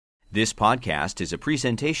This podcast is a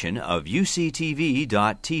presentation of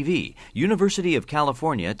UCTV.tv, University of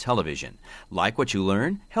California Television. Like what you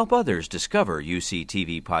learn? Help others discover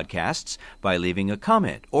UCTV podcasts by leaving a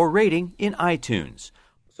comment or rating in iTunes.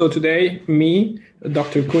 So today, me,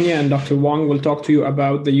 Dr. Cunha, and Dr. Wong will talk to you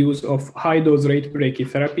about the use of high-dose rate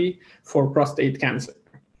brachytherapy for prostate cancer.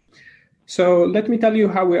 So let me tell you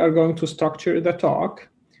how we are going to structure the talk.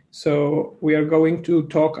 So we are going to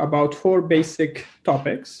talk about 4 basic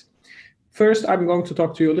topics. First, I'm going to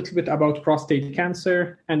talk to you a little bit about prostate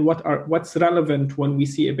cancer and what's relevant when we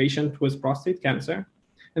see a patient with prostate cancer.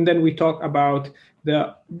 And then we talk about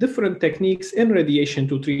the different techniques in radiation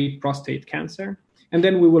to treat prostate cancer. And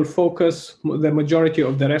then we will focus the majority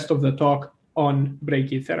of the rest of the talk on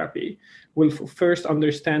brachytherapy. We'll first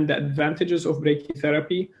understand the advantages of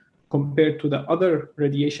brachytherapy compared to the other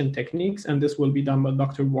radiation techniques, and this will be done by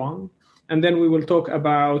Dr. Wong. And then we will talk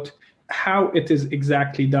about how it is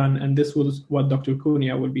exactly done, and this was what Dr.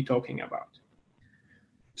 Cunha will be talking about.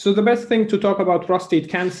 So the best thing to talk about prostate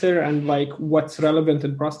cancer and what's relevant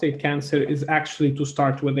in prostate cancer is actually to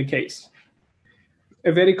start with the case.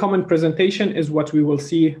 A very common presentation is what we will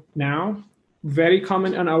see now, very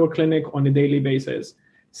common in our clinic on a daily basis.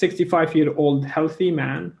 65-year-old healthy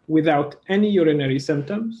man without any urinary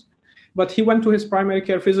symptoms, but he went to his primary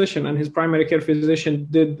care physician, and his primary care physician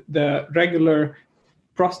did the regular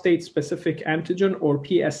prostate-specific antigen, or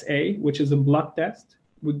PSA, which is a blood test.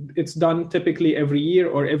 It's done typically every year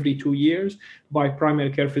or every 2 years by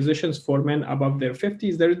primary care physicians for men above their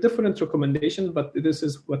 50s. There are different recommendations, but this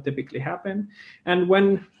is what typically happens. And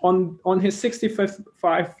when on his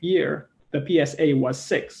 65th year, the PSA was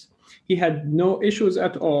 6. He had no issues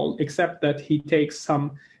at all, except that he takes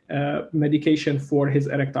some medication for his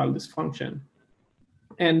erectile dysfunction.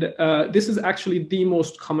 And this is actually the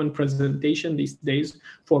most common presentation these days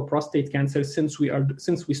for prostate cancer since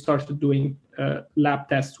we started doing lab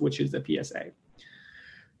tests, which is the PSA.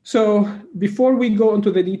 So before we go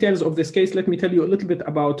into the details of this case, let me tell you a little bit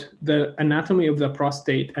about the anatomy of the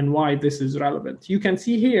prostate and why this is relevant. You can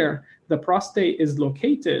see here the prostate is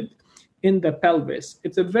located in the pelvis.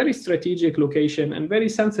 It's a very strategic location and very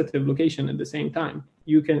sensitive location at the same time.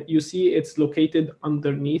 You see it's located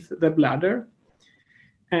underneath the bladder,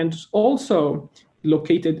 and also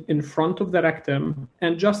located in front of the rectum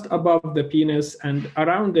and just above the penis, and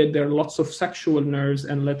around it there are lots of sexual nerves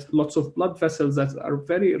and lots of blood vessels that are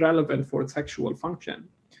very relevant for sexual function.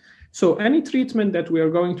 So any treatment that we are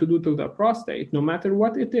going to do to the prostate, no matter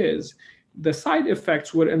what it is, the side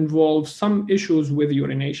effects will involve some issues with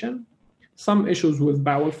urination, some issues with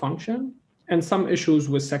bowel function, and some issues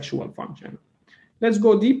with sexual function. Let's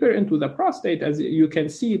go deeper into the prostate. As you can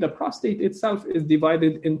see, the prostate itself is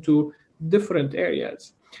divided into different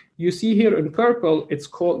areas. You see here in purple, it's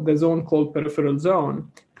called the zone called peripheral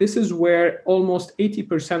zone. This is where almost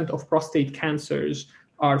 80% of prostate cancers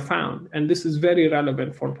are found, and this is very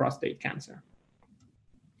relevant for prostate cancer.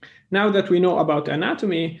 Now that we know about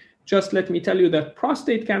anatomy, just let me tell you that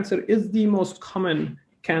prostate cancer is the most common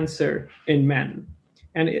cancer in men,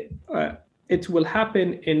 and it will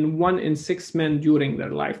happen in 1 in 6 men during their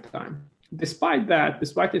lifetime. Despite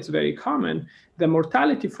it's very common, the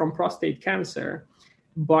mortality from prostate cancer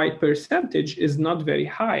by percentage is not very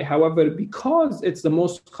high. However, because it's the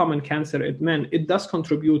most common cancer in men, it does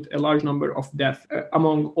contribute a large number of deaths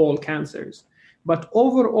among all cancers. But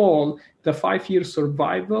overall, the 5-year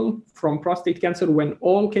survival from prostate cancer, when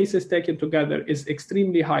all cases taken together, is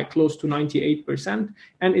extremely high, close to 98%,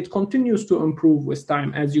 and it continues to improve with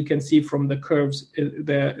time, as you can see from the curves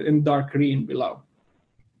in dark green below.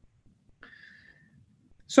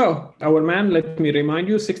 So our man, let me remind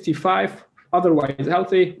you, 65, otherwise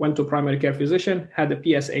healthy, went to primary care physician, had a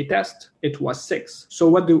PSA test, it was 6. So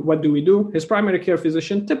what do we do? His primary care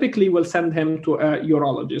physician typically will send him to a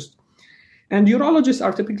urologist. And urologists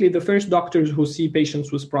are typically the first doctors who see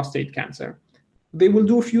patients with prostate cancer. They will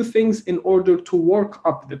do a few things in order to work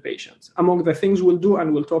up the patients. Among the things we'll do,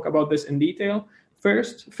 and we'll talk about this in detail,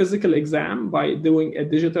 first, physical exam by doing a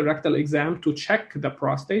digital rectal exam to check the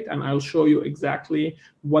prostate, and I'll show you exactly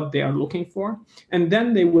what they are looking for. And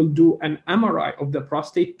then they will do an MRI of the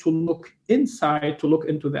prostate to look inside, to look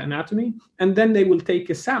into the anatomy, and then they will take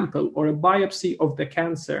a sample or a biopsy of the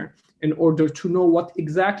cancer in order to know what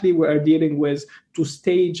exactly we are dealing with to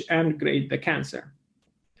stage and grade the cancer.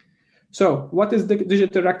 So what is the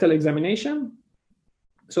digital rectal examination?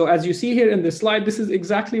 So as you see here in this slide, this is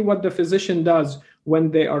exactly what the physician does when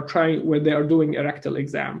they are doing a rectal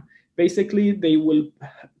exam. Basically, they will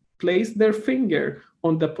place their finger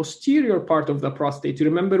on the posterior part of the prostate. You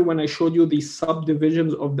remember when I showed you these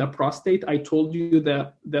subdivisions of the prostate, I told you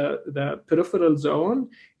the peripheral zone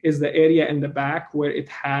is the area in the back where it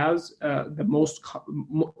has the most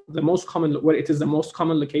common, where it is the most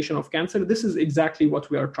common location of cancer. This is exactly what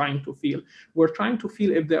we are trying to feel. We're trying to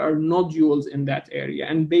feel if there are nodules in that area.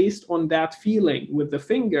 And based on that feeling with the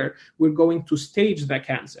finger, we're going to stage the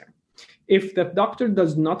cancer. If the doctor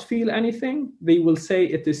does not feel anything, they will say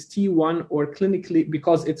it is T1 or clinically,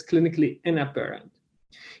 because it's clinically inapparent.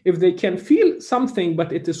 If they can feel something,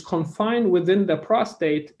 but it is confined within the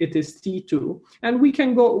prostate, it is T2. And we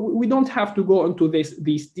don't have to go into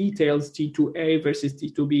these details, T2A versus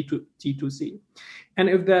T2B to T2C. And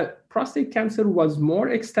if the prostate cancer was more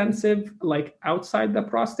extensive, like outside the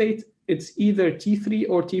prostate, it's either T3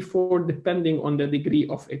 or T4, depending on the degree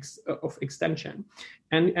of extension.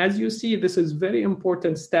 And as you see, this is very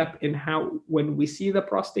important step in how, when we see the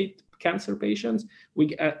prostate cancer patients,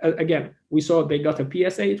 we saw they got a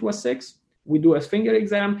PSA, it was 6. We do a finger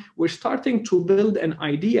exam. We're starting to build an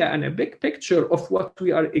idea and a big picture of what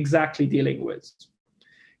we are exactly dealing with.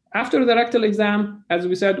 After the rectal exam, as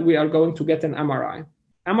we said, we are going to get an MRI.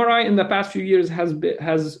 MRI in the past few years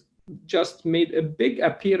has just made a big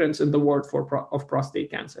appearance in the world of prostate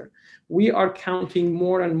cancer. We are counting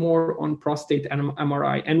more and more on prostate and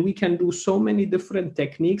MRI, and we can do so many different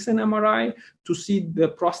techniques in MRI to see the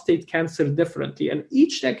prostate cancer differently. And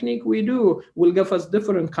each technique we do will give us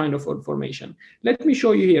different kind of information. Let me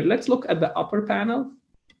show you here. Let's look at the upper panel.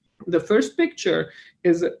 The first picture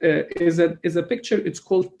is a picture, it's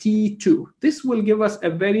called T2. This will give us a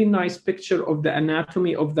very nice picture of the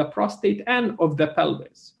anatomy of the prostate and of the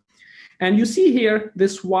pelvis. And you see here,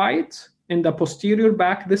 this white in the posterior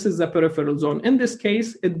back, this is the peripheral zone. In this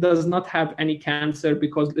case, it does not have any cancer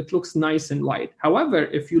because it looks nice and white. However,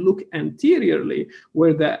 if you look anteriorly,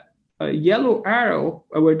 where the yellow arrow,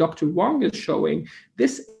 where Dr. Wong is showing,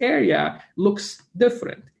 this area looks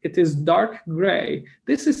different. It is dark gray.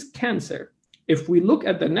 This is cancer. If we look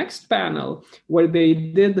at the next panel, where they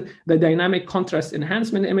did the dynamic contrast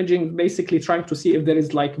enhancement imaging, basically trying to see if there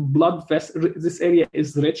is like blood vessels, this area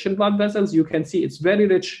is rich in blood vessels. You can see it's very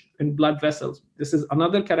rich in blood vessels. This is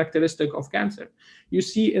another characteristic of cancer. You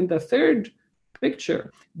see in the third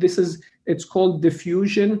picture, it's called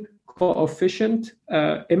diffusion coefficient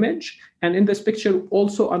image. And in this picture,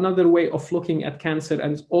 also another way of looking at cancer,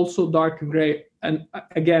 and it's also dark gray, and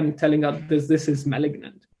again, telling us this is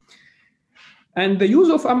malignant. And the use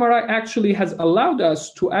of MRI actually has allowed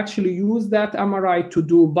us to actually use that MRI to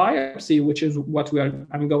do biopsy, which is what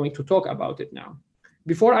I'm going to talk about it now.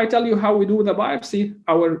 Before I tell you how we do the biopsy,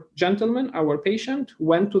 our patient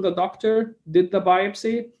went to the doctor, did the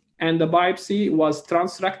biopsy, and the biopsy was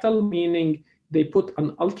transrectal, meaning they put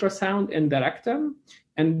an ultrasound in the rectum,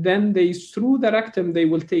 and then through the rectum, they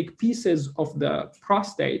will take pieces of the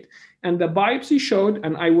prostate. And the biopsy showed,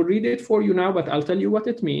 and I will read it for you now, but I'll tell you what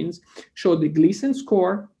it means, showed the Gleason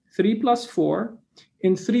score 3+4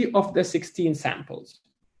 in 3 of the 16 samples.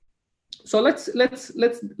 So let's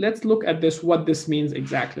look at this, what this means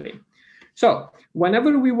exactly. So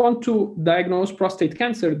whenever we want to diagnose prostate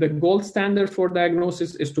cancer, the gold standard for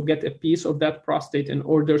diagnosis is to get a piece of that prostate in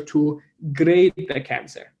order to grade the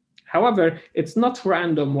cancer. However, it's not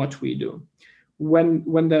random what we do. When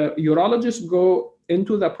the urologists go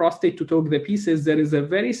into the prostate to take the pieces, there is a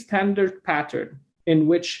very standard pattern in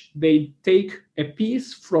which they take a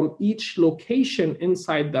piece from each location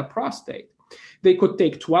inside the prostate. They could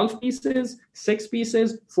take 12 pieces, 6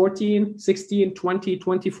 pieces, 14, 16, 20,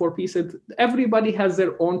 24 pieces. Everybody has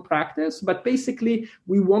their own practice, but basically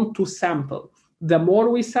we want to sample. The more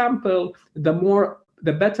we sample,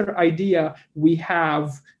 the better idea we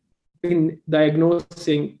have in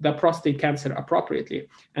diagnosing the prostate cancer appropriately.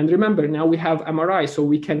 And remember, now we have MRI, so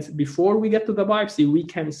we can, before we get to the biopsy, we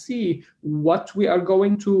can see what we are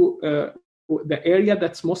going to, the area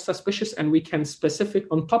that's most suspicious, and we can specific,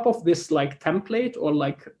 on top of this like template or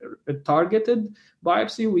like a targeted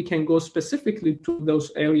biopsy, we can go specifically to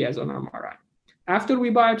those areas on MRI. After we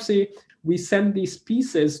biopsy, we send these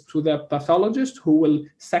pieces to the pathologist who will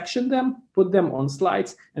section them, put them on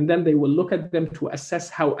slides, and then they will look at them to assess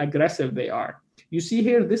how aggressive they are. You see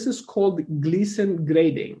here, this is called Gleason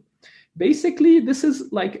grading. Basically, this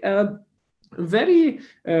is like a very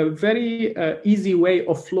easy way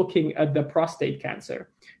of looking at the prostate cancer.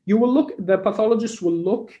 The pathologist will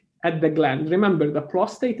look at the gland. Remember, the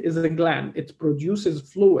prostate is a gland. It produces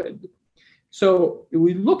fluid. So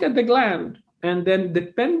we look at the gland, and then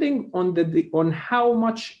depending on how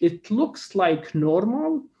much it looks like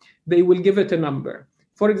normal, they will give it a number.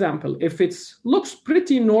 For example, if it looks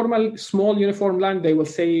pretty normal, small uniform gland, they will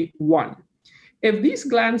say 1. If these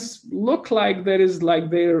glands look like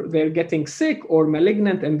they're getting sick or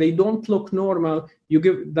malignant and they don't look normal,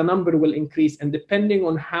 the number will increase. And depending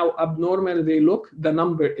on how abnormal they look, the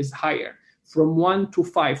number is higher, from 1 to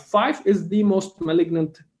 5. 5 is the most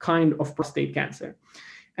malignant kind of prostate cancer.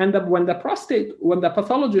 And when the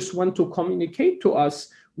pathologists want to communicate to us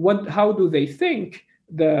how do they think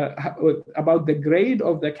about the grade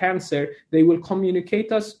of the cancer, they will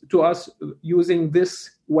communicate to us using this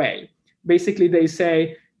way. Basically, they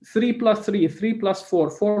say 3 plus 3, 3 plus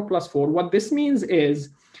 4, 4 plus 4. What this means is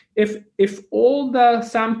if all the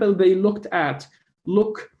sample they looked at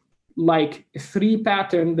look like 3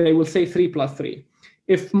 pattern, they will say 3 plus 3.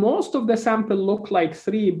 If most of the sample look like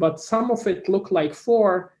 3, but some of it look like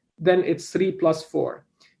 4, then it's 3 plus 4.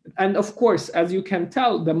 And of course, as you can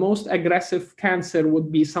tell, the most aggressive cancer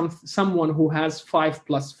would be someone who has 5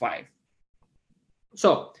 plus 5.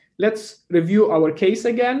 So let's review our case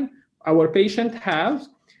again. Our patient has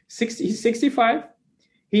he's 65.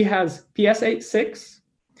 He has PSA 6.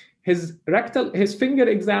 His finger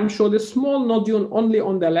exam showed a small nodule only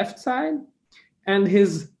on the left side. And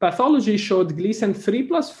his pathology showed Gleason 3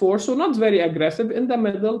 plus 4, so not very aggressive, in the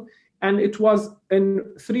middle. And it was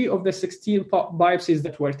in 3 of the 16 biopsies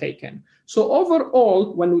that were taken. So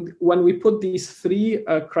overall, when we put these 3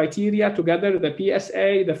 criteria together, the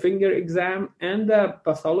PSA, the finger exam, and the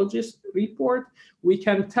pathologist report, we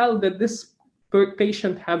can tell that this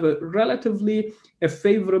patient have a relatively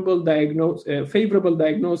favorable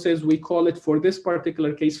diagnosis. We call it, for this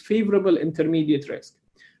particular case, favorable intermediate risk.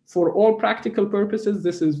 For all practical purposes,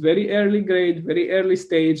 this is very early grade, very early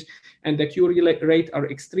stage, and the cure rate are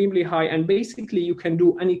extremely high. And basically, you can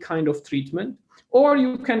do any kind of treatment, or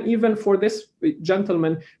you can even, for this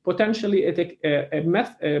gentleman, potentially a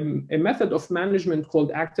method of management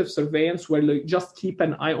called active surveillance, where you just keep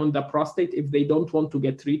an eye on the prostate if they don't want to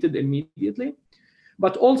get treated immediately.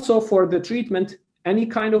 But also for the treatment, any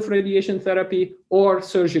kind of radiation therapy or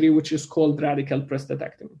surgery, which is called radical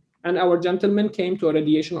prostatectomy. And our gentleman came to a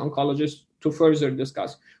radiation oncologist to further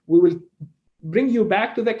discuss. We will bring you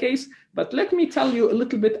back to the case, but let me tell you a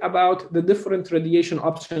little bit about the different radiation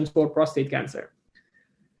options for prostate cancer.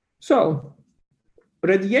 So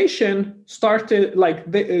radiation started,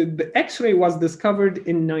 the X-ray was discovered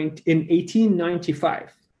in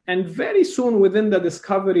 1895. And very soon within the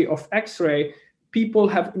discovery of X-ray, people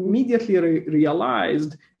have immediately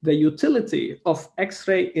realized the utility of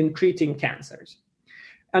X-ray in treating cancers.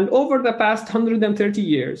 And over the past 130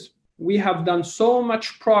 years, we have done so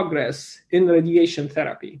much progress in radiation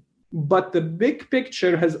therapy, but the big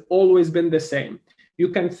picture has always been the same. You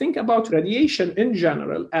can think about radiation in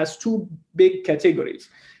general as 2 big categories.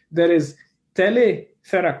 There is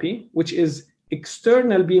teletherapy, which is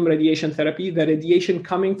external beam radiation therapy, the radiation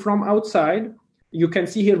coming from outside. You can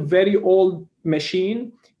see here very old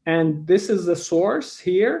machine, and this is the source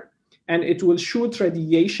here. And it will shoot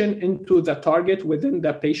radiation into the target within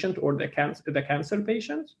the patient or the cancer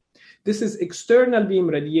patient. This is external beam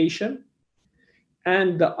radiation.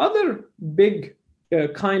 And the other big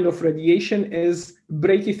kind of radiation is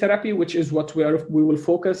brachytherapy, which is what we will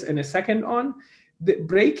focus in a second on. The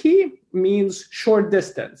brachy means short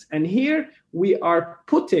distance. And here we are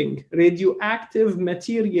putting radioactive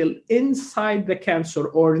material inside the cancer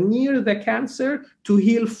or near the cancer to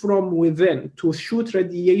heal from within, to shoot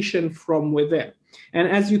radiation from within. And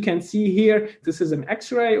as you can see here, this is an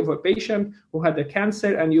X-ray of a patient who had a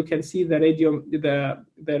cancer, and you can see the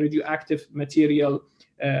radioactive material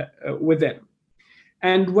within.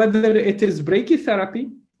 And whether it is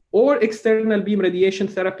brachytherapy or external beam radiation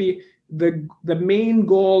therapy, the main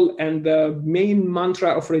goal and the main mantra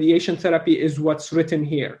of radiation therapy is what's written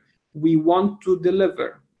here. We want to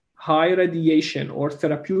deliver high radiation or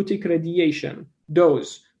therapeutic radiation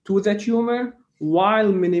dose to the tumor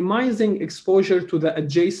while minimizing exposure to the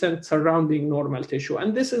adjacent surrounding normal tissue.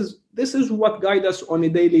 And this is what guides us on a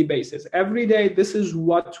daily basis. Every day, this is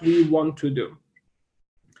what we want to do.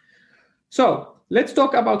 So let's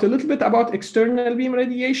talk a little bit about external beam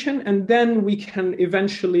radiation, and then we can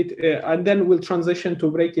we'll transition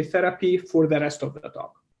to brachytherapy for the rest of the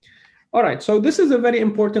talk. All right, so this is a very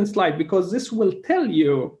important slide because this will tell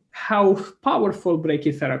you how powerful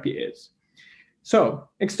brachytherapy is. So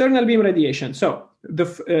external beam radiation. So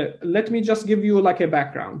let me just give you like a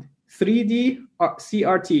background. 3D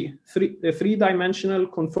CRT, three-dimensional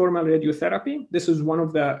conformal radiotherapy. This is one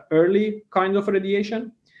of the early kinds of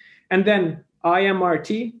radiation. And then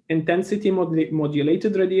IMRT, intensity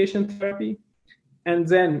modulated radiation therapy, and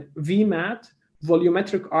then VMAT,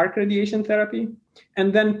 volumetric arc radiation therapy,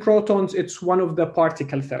 and then protons, it's one of the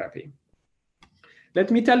particle therapy.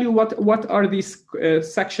 Let me tell you what are these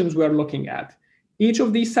sections we're looking at. Each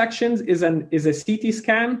of these sections is a CT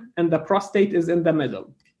scan, and the prostate is in the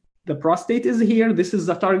middle. The prostate is here. This is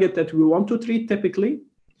the target that we want to treat typically.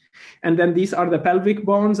 And then these are the pelvic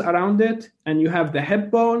bones around it, and you have the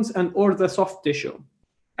hip bones or the soft tissue.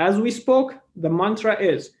 As we spoke, the mantra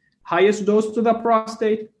is highest dose to the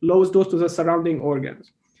prostate, lowest dose to the surrounding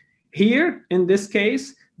organs. Here, in this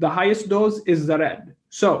case, the highest dose is the red.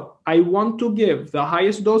 So I want to give the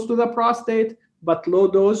highest dose to the prostate, but low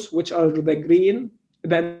dose, which are the green.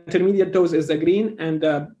 The intermediate dose is the green, and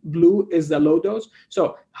the blue is the low dose.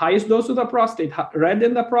 So highest dose to the prostate, red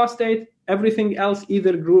in the prostate, everything else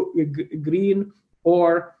either green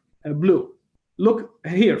or blue. Look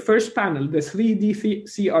here, first panel, the 3D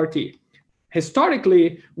CRT.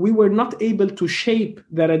 Historically, we were not able to shape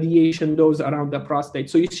the radiation dose around the prostate.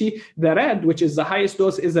 So you see the red, which is the highest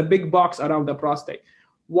dose, is a big box around the prostate.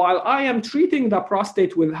 While I am treating the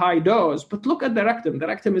prostate with high dose, but look at the rectum. The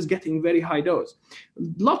rectum is getting very high dose.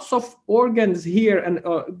 Lots of organs here, and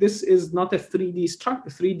this is not a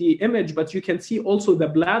 3D image, but you can see also the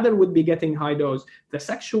bladder would be getting high dose. The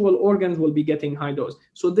sexual organs will be getting high dose.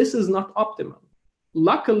 So this is not optimal.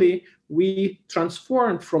 Luckily, we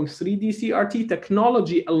transformed from 3D CRT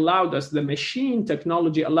technology allowed us, the machine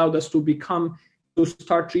technology allowed us to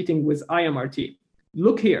start treating with IMRT.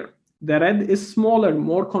 Look here. The red is smaller,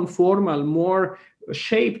 more conformal, more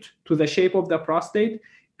shaped to the shape of the prostate.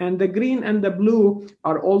 And the green and the blue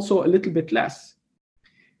are also a little bit less.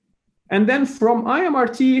 And then from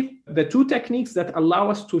IMRT, the two techniques that allow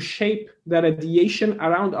us to shape the radiation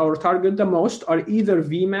around our target the most are either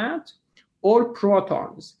VMAT or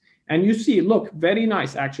protons. And you see, look, very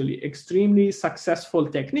nice, actually, extremely successful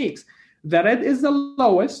techniques. The red is the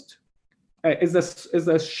lowest. Is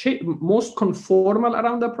the shape most conformal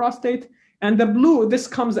around the prostate, and the blue, this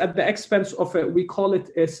comes at the expense of we call it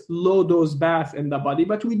a low dose bath in the body,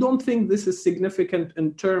 but we don't think this is significant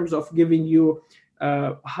in terms of giving you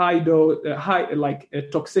high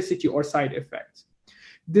toxicity or side effects.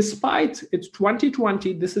 Despite it's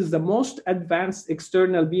 2020, this is the most advanced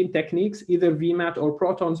external beam techniques, either VMAT or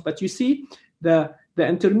protons, but you see the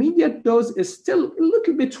intermediate dose is still a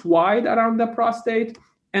little bit wide around the prostate,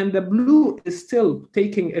 and the blue is still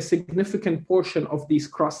taking a significant portion of these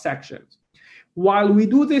cross sections. While we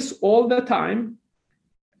do this all the time,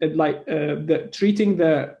 treating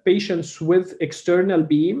the patients with external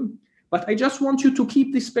beam, but I just want you to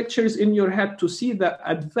keep these pictures in your head to see the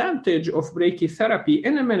advantage of brachytherapy.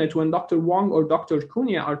 In a minute, when Dr. Wang or Dr.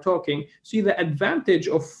 Cunha are talking, see the advantage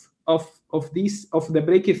of the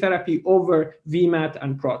brachytherapy over VMAT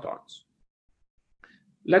and protons.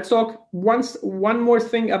 Let's talk one more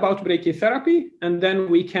thing about brachytherapy, and then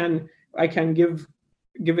I can give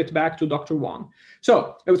it back to Dr. Wang.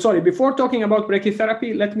 So, before talking about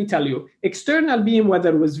brachytherapy, let me tell you, external beam, whether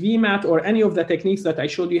it was VMAT or any of the techniques that I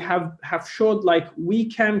showed you, have showed like we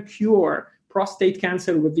can cure prostate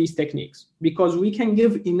cancer with these techniques because we can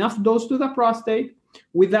give enough dose to the prostate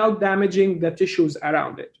without damaging the tissues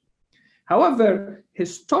around it. However,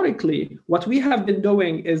 historically, what we have been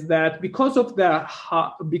doing is that because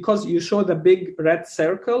you show the big red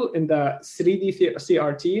circle in the 3D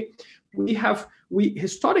CRT,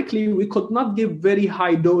 historically we could not give very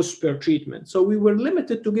high dose per treatment. So we were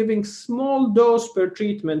limited to giving small dose per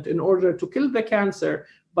treatment in order to kill the cancer,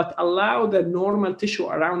 but allow the normal tissue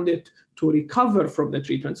around it to recover from the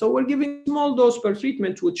treatment. So we're giving small dose per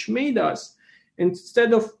treatment, which made us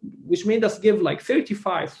give like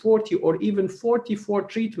 35, 40, or even 44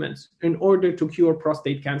 treatments in order to cure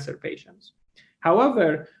prostate cancer patients.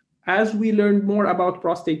 However, as we learned more about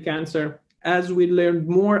prostate cancer, as we learned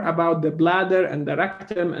more about the bladder and the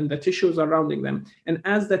rectum and the tissues surrounding them, and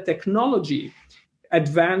as the technology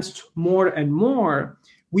advanced more and more,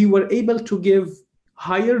 we were able to give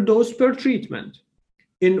higher dose per treatment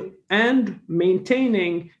and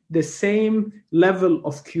maintaining the same level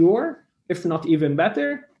of cure, if not even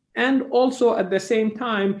better, and also at the same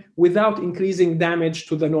time without increasing damage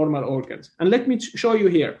to the normal organs. And let me show you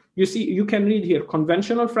here. You see, you can read here,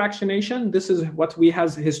 conventional fractionation. This is what we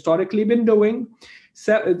have historically been doing.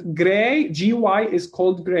 So, gray, GY is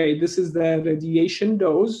called gray. This is the radiation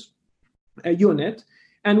dose unit.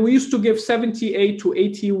 And we used to give 78 to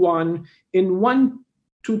 81 in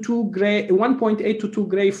 1.8 to 2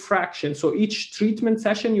 gray fraction. So each treatment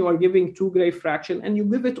session, you are giving 2 gray fraction, and you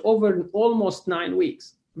give it over almost 9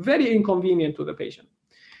 weeks. Very inconvenient to the patient.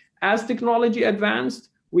 As technology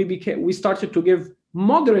advanced, we started to give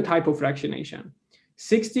moderate hypofractionation,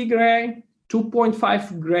 60 gray,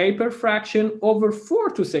 2.5 gray per fraction over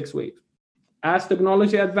 4 to 6 weeks. As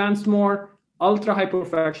technology advanced more, ultra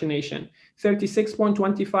hypofractionation,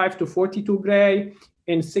 36.25 to 42 gray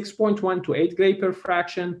in 6.1 to 8 gray per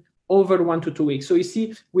fraction over 1 to 2 weeks. So you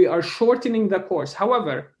see, we are shortening the course.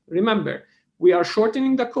 However, remember, we are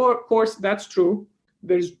shortening the course, that's true.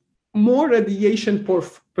 There's more radiation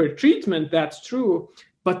per treatment, that's true.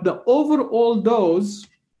 But the overall dose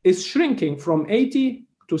is shrinking from 80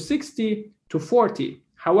 to 60 to 40.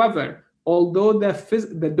 However, although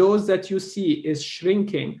the dose that you see is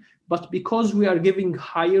shrinking, but because we are giving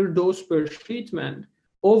higher dose per treatment,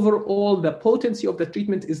 overall the potency of the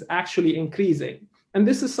treatment is actually increasing. And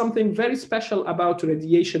this is something very special about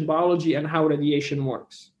radiation biology and how radiation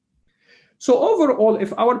works. So overall,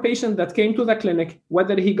 if our patient that came to the clinic,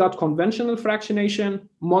 whether he got conventional fractionation,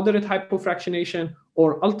 moderate hypofractionation,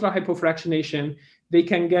 or ultra hypofractionation,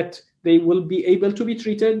 they will be able to be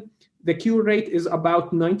treated. The cure rate is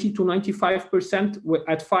about 90 to 95%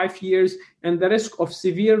 at 5 years, and the risk of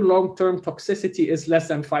severe long-term toxicity is less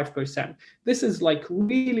than 5%. This is like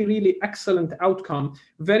really, really excellent outcome,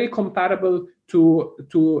 very comparable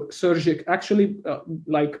to surgery. Actually,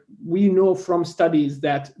 like we know from studies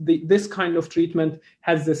that this kind of treatment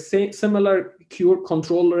has the similar cure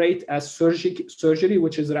control rate as surgery,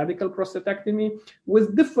 which is radical prostatectomy,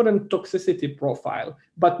 with different toxicity profile,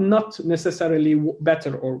 but not necessarily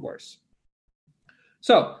better or worse.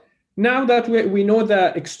 So now that we know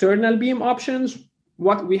the external beam options,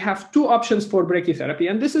 we have two options for brachytherapy,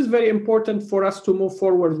 and this is very important for us to move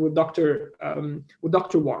forward with Dr.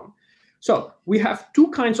 Wang. So we have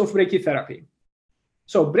two kinds of brachytherapy.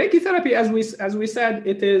 So brachytherapy, as we said,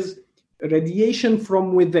 it is radiation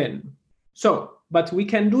from within. So, but we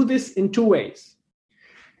can do this in two ways.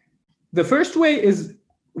 The first way is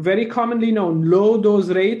very commonly known low dose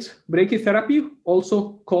rate brachytherapy,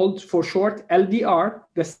 also called for short LDR.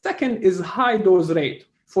 The second is high dose rate,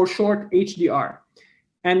 for short HDR.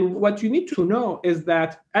 And what you need to know is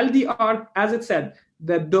that LDR, as it said,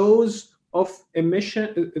 the dose of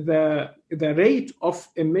emission, the rate of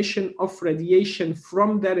emission of radiation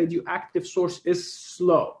from the radioactive source is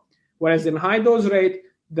slow. Whereas in high dose rate,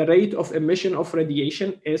 the rate of emission of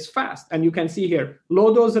radiation is fast. And you can see here,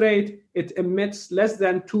 low dose rate, it emits less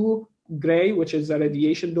than 2 gray, which is a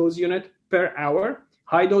radiation dose unit per hour.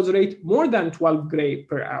 High dose rate, more than 12 gray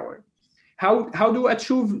per hour. How do we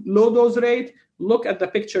achieve low dose rate? Look at the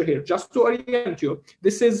picture here, just to orient you.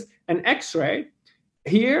 This is an X-ray.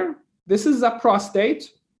 Here, this is a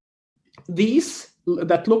prostate. These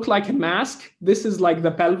that look like a mask, this is like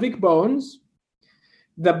the pelvic bones.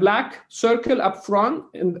 The black circle up front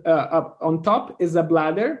and up on top is a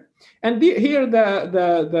bladder. And here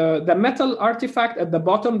the metal artifact at the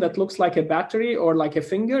bottom that looks like a battery or like a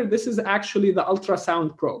finger, this is actually the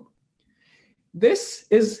ultrasound probe.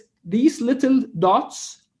 These little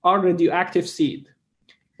dots are radioactive seed.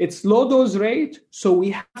 It's low dose rate, so we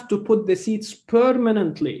have to put the seeds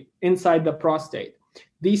permanently inside the prostate.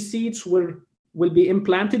 These seeds will be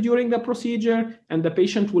implanted during the procedure, and the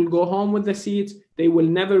patient will go home with the seeds. They will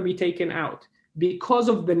never be taken out. Because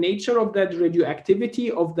of the nature of that radioactivity,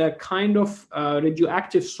 of the kind of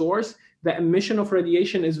radioactive source, the emission of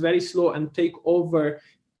radiation is very slow and take over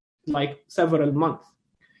like several months.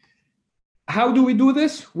 How do we do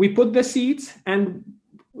this? We put the seeds, and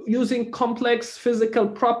using complex physical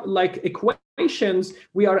equations,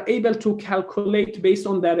 we are able to calculate based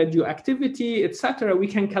on the radioactivity, etc. We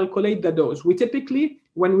can calculate the dose. We typically,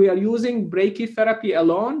 when we are using brachytherapy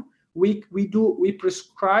alone, we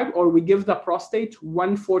prescribe or we give the prostate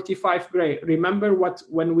 145 gray. Remember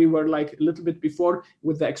when we were like a little bit before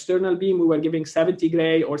with the external beam, we were giving 70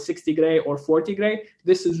 gray or 60 gray or 40 gray.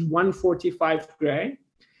 This is 145 gray.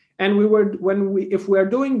 And if we are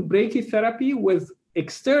doing brachytherapy with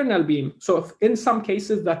external beam, so in some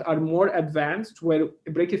cases that are more advanced where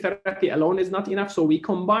brachytherapy alone is not enough, so we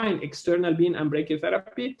combine external beam and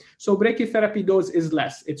brachytherapy. So brachytherapy dose is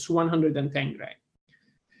less, it's 110 gray.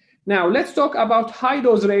 Now let's talk about high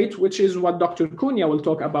dose rate, which is what Dr. Cunha will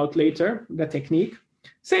talk about later, the technique.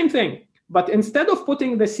 Same thing, but instead of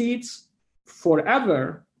putting the seeds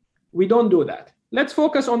forever, we don't do that. Let's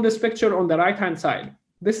focus on this picture on the right-hand side.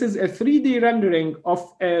 This is a 3D rendering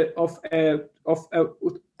of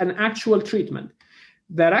an actual treatment.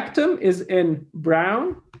 The rectum is in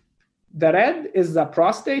brown. The red is the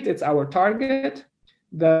prostate, it's our target.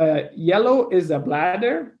 The yellow is the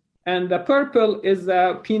bladder, and the purple is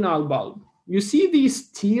the penile bulb. You see these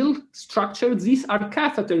teal structures? These are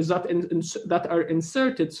catheters that are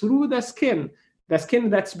inserted through the skin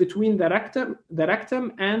that's between the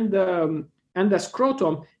rectum and the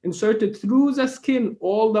scrotum, inserted through the skin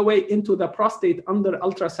all the way into the prostate under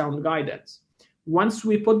ultrasound guidance. Once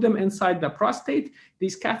we put them inside the prostate,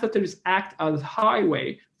 these catheters act as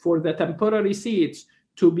highway for the temporary seeds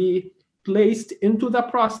to be placed into the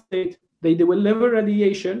prostate. They deliver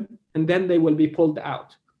radiation, and then they will be pulled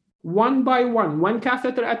out. One by one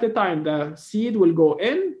catheter at a time, the seed will go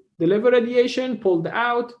in, deliver radiation, pulled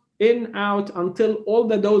out, in, out, until all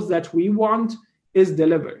the dose that we want is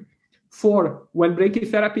delivered. For when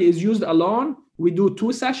brachytherapy is used alone, we do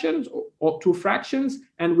 2 sessions or 2 fractions,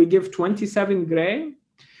 and we give 27 gray.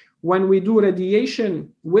 When we do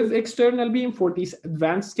radiation with external beam for these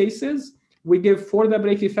advanced cases, we give for the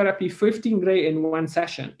brachytherapy 15 gray in one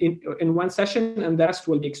session, in one session, and the rest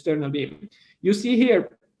will be external beam. You see here,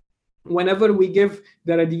 whenever we give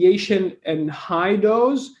the radiation in high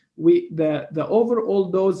dose, the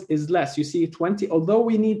overall dose is less. You see 20, although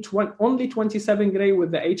we need only 27 gray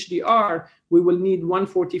with the HDR, we will need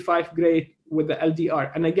 145 gray with the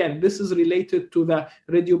LDR. And again, this is related to the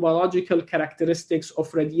radiobiological characteristics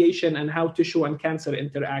of radiation and how tissue and cancer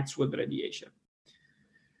interacts with radiation.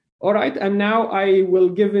 All right, and now I will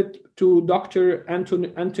give it to Dr.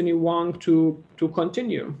 Anthony Wong to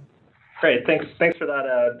continue. Great, thanks for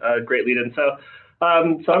that great lead-in. So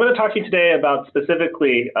I'm going to talk to you today about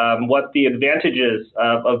specifically what the advantages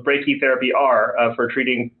of brachytherapy are for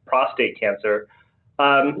treating prostate cancer.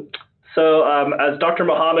 As Dr.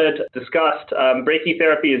 Mohammed discussed,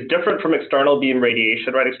 brachytherapy is different from external beam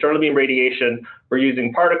radiation, right? External beam radiation, we're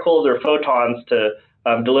using particles or photons to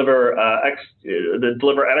deliver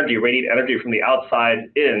energy, radiant energy from the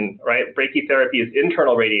outside in, right? Brachytherapy is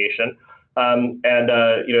internal radiation.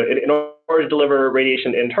 In order to deliver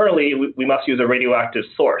radiation internally, we must use a radioactive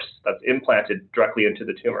source that's implanted directly into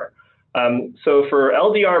the tumor. So for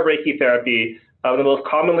LDR brachytherapy, the most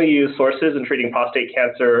commonly used sources in treating prostate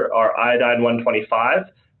cancer are iodine-125,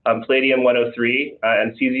 palladium-103,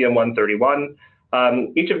 and cesium-131.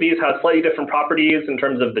 Each of these has slightly different properties in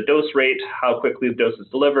terms of the dose rate, how quickly the dose is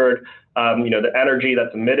delivered, the energy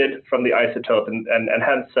that's emitted from the isotope, and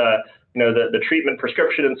hence the treatment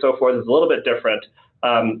prescription and so forth is a little bit different.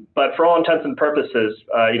 But for all intents and purposes,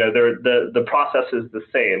 the process is the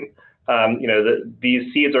same.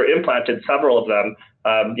 These seeds are implanted, several of them,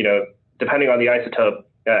 depending on the isotope,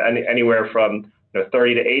 anywhere from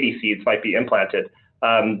 30 to 80 seeds might be implanted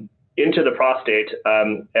into the prostate,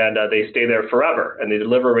 and they stay there forever, and they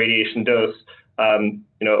deliver radiation dose,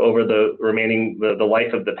 over the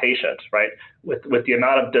life of the patient, right? With the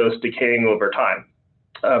amount of dose decaying over time.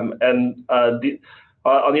 On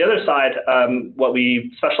the other side, what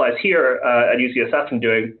we specialize here at UCSF in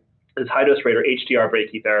doing is high dose rate or HDR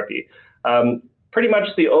brachytherapy. Pretty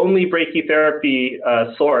much the only brachytherapy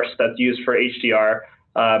source that's used for HDR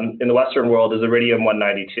in the Western world is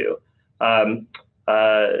iridium-192.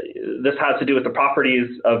 This has to do with the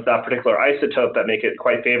properties of that particular isotope that make it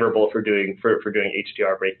quite favorable for doing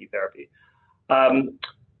HDR brachytherapy.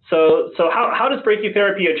 So how does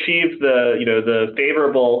brachytherapy achieve the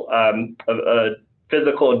favorable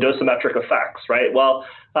physical and dosimetric effects, right? Well,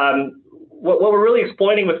 what we're really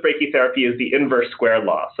exploiting with brachytherapy is the inverse square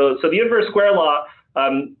law. So the inverse square law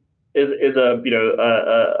is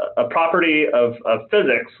a property of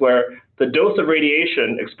physics where the dose of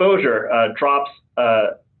radiation exposure drops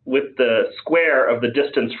with the square of the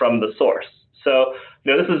distance from the source. So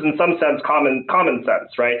this is in some sense common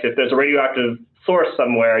sense, right? If there's a radioactive source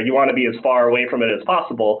somewhere, you want to be as far away from it as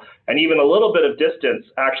possible, and even a little bit of distance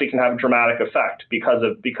actually can have a dramatic effect because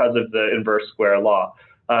of the inverse square law.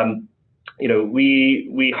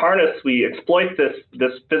 We exploit this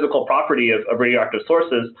physical property of radioactive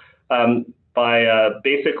sources by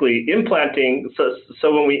basically implanting.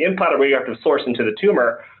 So when we implant a radioactive source into the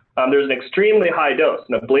tumor, there's an extremely high dose,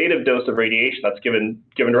 an ablative dose of radiation that's given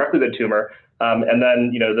directly to the tumor. And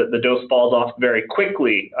then, the dose falls off very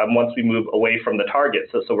quickly once we move away from the target.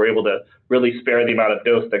 So we're able to really spare the amount of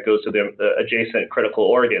dose that goes to the adjacent critical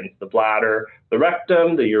organs, the bladder, the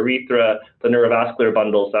rectum, the urethra, the neurovascular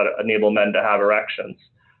bundles that enable men to have erections.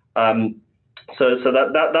 So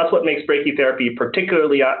that's what makes brachytherapy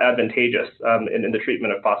particularly advantageous in the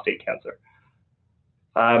treatment of prostate cancer.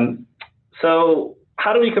 So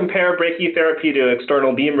how do we compare brachytherapy to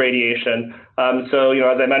external beam radiation? As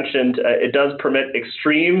I mentioned, it does permit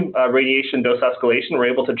extreme radiation dose escalation. We're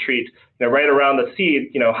able to treat, right around the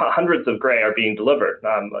seed, hundreds of gray are being delivered.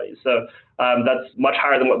 That's much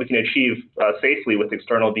higher than what we can achieve safely with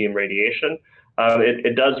external beam radiation.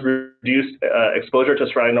 It does reduce exposure to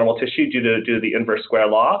surrounding normal tissue due to the inverse square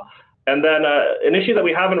law. And then an issue that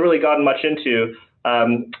we haven't really gotten much into,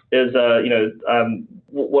 is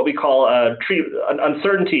what we call treatment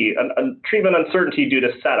uncertainty due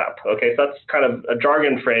to setup. Okay, so that's kind of a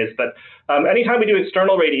jargon phrase, but anytime we do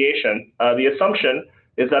external radiation, the assumption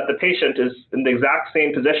is that the patient is in the exact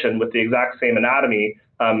same position with the exact same anatomy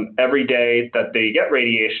every day that they get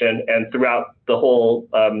radiation and throughout the whole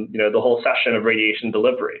session of radiation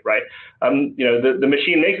delivery, right? The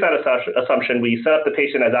machine makes that assumption. We set up the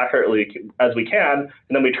patient as accurately as we can,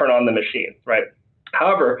 and then we turn on the machine, right?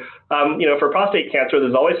 However, for prostate cancer,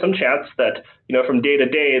 there's always some chance that, from day to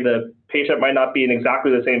day, the patient might not be in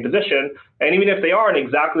exactly the same position. And even if they are in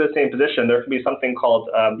exactly the same position, there can be something called,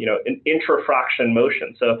 an intrafraction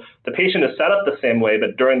motion. So the patient is set up the same way,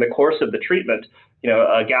 but during the course of the treatment,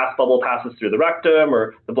 a gas bubble passes through the rectum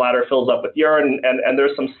or the bladder fills up with urine, and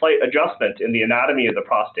there's some slight adjustment in the anatomy of the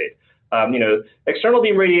prostate. External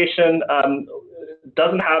beam radiation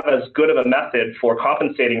doesn't have as good of a method for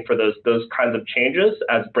compensating for those kinds of changes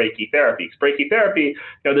as brachytherapy. Brachytherapy,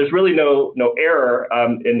 there's really no error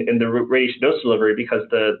in the radiation dose delivery because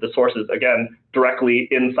the source is, again, directly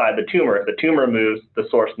inside the tumor. If the tumor moves, the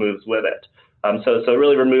source moves with it. So it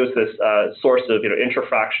really removes this source of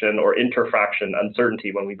intrafraction or interfraction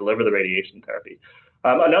uncertainty when we deliver the radiation therapy.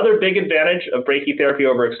 Another big advantage of brachytherapy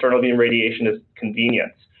over external beam radiation is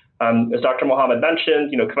convenience. As Dr. Mohammed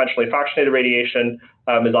mentioned, conventionally fractionated radiation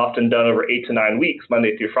is often done over 8 to 9 weeks,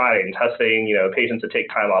 Monday through Friday, testing, patients to take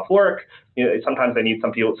time off work. Sometimes they need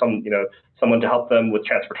someone to help them with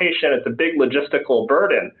transportation. It's a big logistical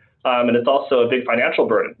burden, and it's also a big financial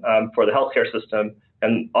burden for the healthcare system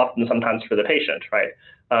and often sometimes for the patient, right?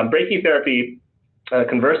 Brachytherapy,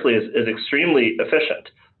 conversely, is extremely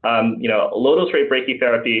efficient. Low dose rate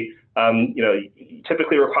brachytherapy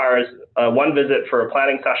typically requires one visit for a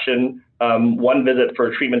planning session, one visit for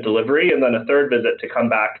treatment delivery, and then a third visit to come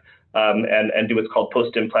back and do what's called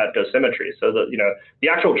post-implant dosimetry. So the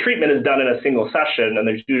actual treatment is done in a single session, and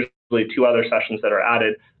there's usually 2 other sessions that are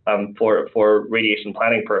added for radiation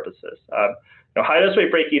planning purposes. High dose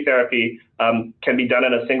rate brachytherapy can be done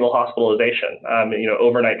in a single hospitalization.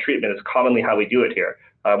 Overnight treatment is commonly how we do it here.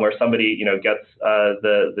 Where somebody gets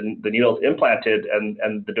the needles implanted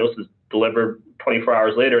and the dose is delivered 24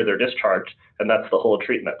 hours later, they're discharged, and that's the whole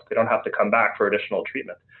treatment. They don't have to come back for additional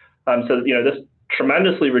treatment. So this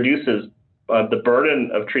tremendously reduces the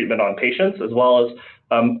burden of treatment on patients, as well as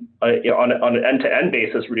on an end-to-end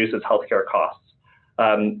basis reduces healthcare costs.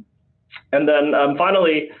 And then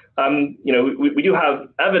finally, we do have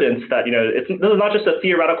evidence that this is not just a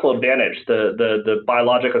theoretical advantage, the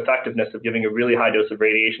biologic effectiveness of giving a really high dose of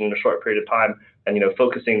radiation in a short period of time and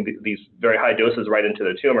focusing these very high doses right into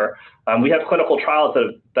the tumor. We have clinical trials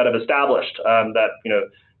that have established that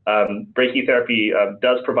brachytherapy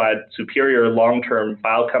does provide superior long-term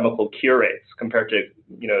biochemical cure rates compared to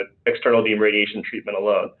external beam radiation treatment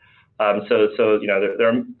alone. So there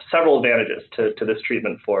are several advantages to this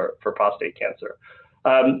treatment for prostate cancer.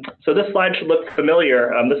 So this slide should look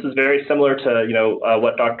familiar. This is very similar to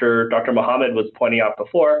what Dr. Mohammed was pointing out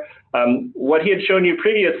before. What he had shown you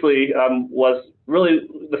previously was really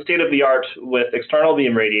the state of the art with external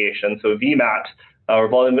beam radiation, so VMAT or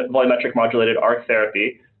volumetric modulated arc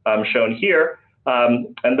therapy, shown here.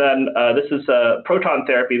 And then this is proton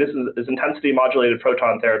therapy. This is intensity modulated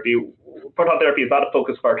proton therapy. Proton therapy is not a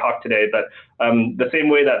focus of our talk today, but the same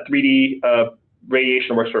way that 3D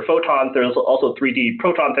radiation works for photons, there's also 3D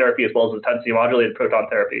proton therapy as well as intensity modulated proton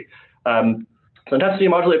therapy. So intensity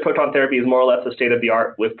modulated proton therapy is more or less the state of the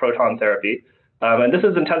art with proton therapy. And this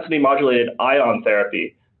is intensity modulated ion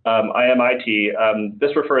therapy, IMIT.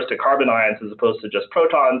 This refers to carbon ions as opposed to just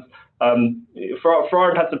protons. For our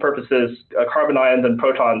intents and purposes, carbon ions and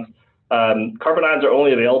protons, carbon ions are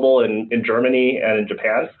only available in Germany and in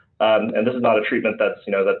Japan. And this is not a treatment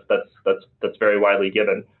that's very widely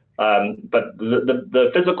given. But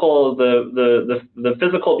the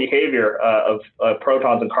physical behavior of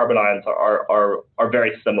protons and carbon ions are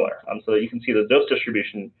very similar. So that you can see the dose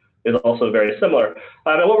distribution is also very similar.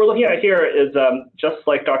 And what we're looking at here is just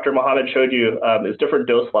like Dr. Mohammed showed you, is different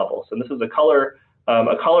dose levels. And this is a color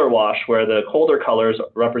wash where the colder colors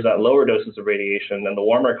represent lower doses of radiation and the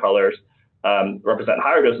warmer colors represent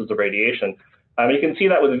higher doses of radiation. You can see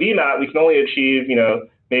that with VMAT, we can only achieve,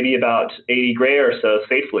 maybe about 80 gray or so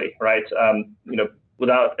safely, right?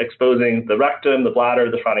 Without exposing the rectum, the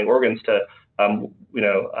bladder, the surrounding organs to,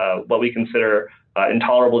 what we consider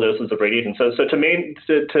intolerable doses of radiation. So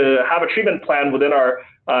to have a treatment plan within our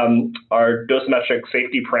dosimetric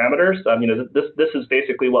safety parameters, this is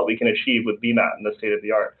basically what we can achieve with VMAT in the state of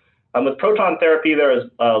the art. With proton therapy, there is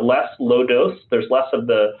less low dose. There's less of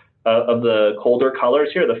the colder colors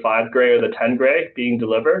here, the 5 gray or the 10 gray being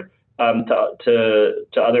delivered.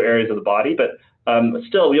 to other areas of the body, but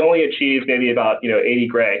still, we only achieve maybe about 80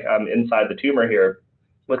 gray inside the tumor here.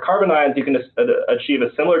 With carbon ions, you can achieve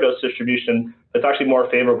a similar dose distribution that's actually more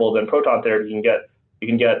favorable than proton therapy. You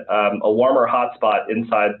can get a warmer hotspot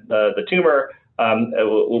inside the tumor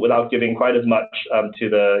without giving quite as much to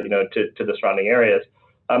the surrounding areas.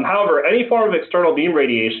 However, any form of external beam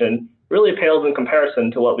radiation really pales in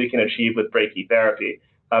comparison to what we can achieve with brachytherapy.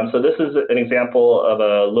 So this is an example of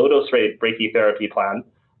a low-dose rate brachytherapy plan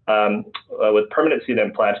with permanent seed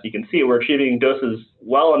implant. You can see we're achieving doses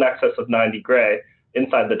well in excess of 90 gray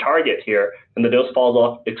inside the target here, and the dose falls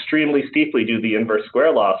off extremely steeply due to the inverse square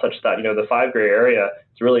law, such that the 5 gray area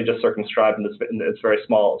is really just circumscribed in this very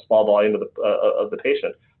small volume of the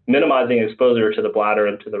patient, minimizing exposure to the bladder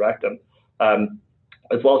and to the rectum,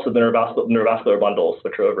 as well as to the neurovascular bundles,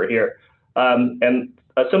 which are over here. And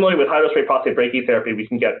similarly, with high-dose rate prostate brachytherapy, we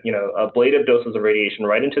can get ablative doses of radiation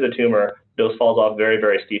right into the tumor. Dose falls off very,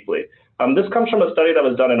 very steeply. This comes from a study that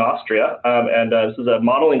was done in Austria, and this is a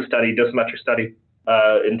modeling study, dosimetric study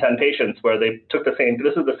in 10 patients, where they took this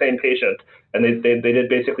is the same patient, and they did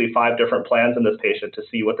basically 5 different plans in this patient to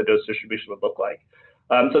see what the dose distribution would look like.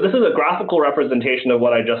 So this is a graphical representation of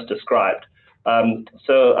what I just described.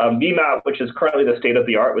 So VMAT, which is currently the state of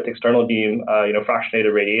the art with external beam,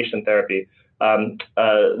 fractionated radiation therapy.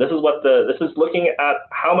 This is looking at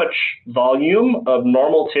how much volume of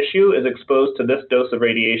normal tissue is exposed to this dose of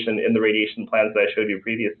radiation in the radiation plans that I showed you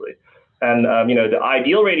previously. And the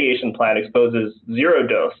ideal radiation plan exposes 0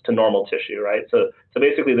 dose to normal tissue, right? So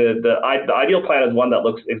basically, the ideal plan is one that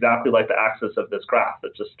looks exactly like the axis of this graph.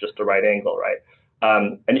 It's just a right angle, right?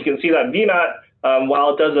 And you can see that VMAT,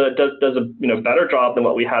 while it does a better job than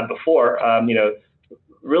what we had before,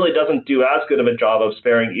 really doesn't do as good of a job of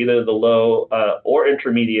sparing either the low or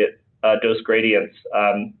intermediate dose gradients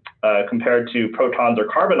compared to protons or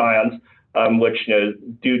carbon ions, which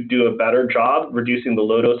do a better job reducing the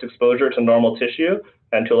low dose exposure to normal tissue,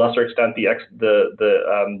 and to a lesser extent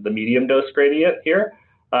the medium dose gradient here.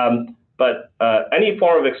 But any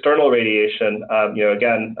form of external radiation,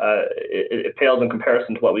 again, it pales in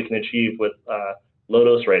comparison to what we can achieve with low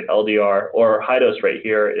dose rate LDR or high dose rate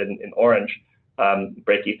here in orange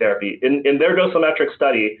brachytherapy. In their dosimetric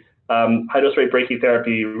study, high dose rate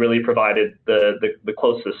brachytherapy really provided the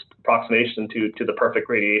closest approximation to the perfect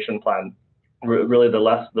radiation plan. Really, the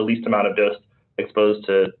least amount of dose exposed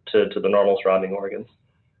to the normal surrounding organs.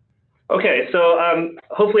 Okay, so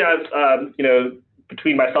hopefully I've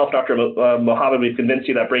between myself and Dr. Mohammed, we've convinced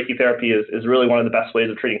you that brachytherapy is really one of the best ways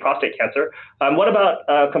of treating prostate cancer. What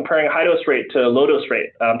about comparing high dose rate to low dose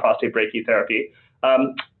rate prostate brachytherapy?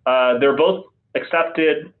 They're both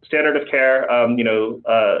accepted standard of care,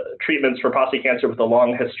 treatments for prostate cancer with a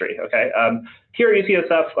long history. Okay, here at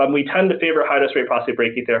UCSF, we tend to favor high dose rate prostate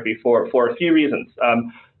brachytherapy for a few reasons.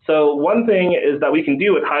 So one thing is that we can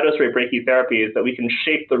do with high dose rate brachytherapy is that we can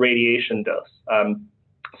shape the radiation dose.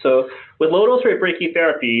 So with low dose rate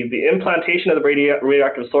brachytherapy, the implantation of the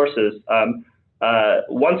radioactive sources,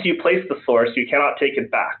 once you place the source, you cannot take it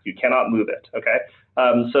back. You cannot move it. Okay.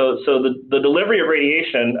 So the delivery of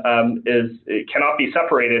radiation it cannot be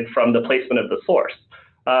separated from the placement of the source.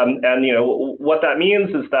 And what that means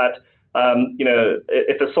is that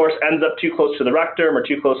if the source ends up too close to the rectum or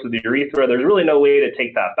too close to the urethra, there's really no way to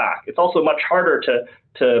take that back. It's also much harder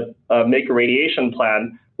to make a radiation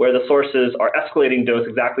plan where the sources are escalating dose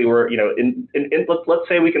exactly where, let's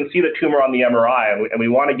say we can see the tumor on the MRI and we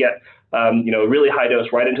want to get, really high dose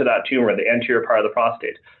right into that tumor, the anterior part of the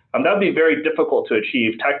prostate. That would be very difficult to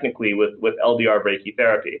achieve technically with LDR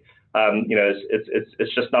brachytherapy.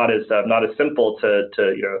 It's just not as simple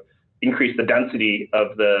to increase the density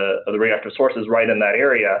of the radioactive sources right in that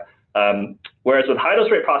area. Whereas with high dose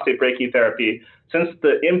rate prostate brachytherapy, since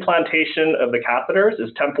the implantation of the catheters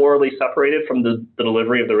is temporally separated from the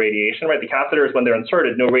delivery of the radiation, right? The catheters, when they're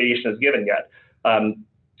inserted, no radiation is given yet.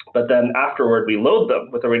 But then afterward, we load them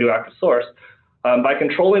with a radioactive source. By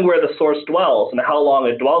controlling where the source dwells and how long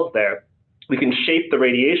it dwells there, we can shape the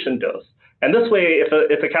radiation dose. And this way,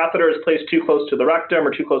 if a catheter is placed too close to the rectum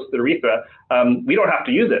or too close to the urethra, we don't have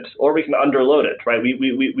to use it, or we can underload it, right?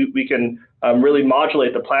 We can really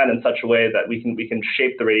modulate the plan in such a way that we can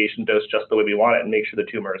shape the radiation dose just the way we want it and make sure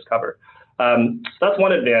the tumor is covered. So that's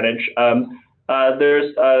one advantage.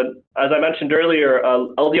 There's, as I mentioned earlier,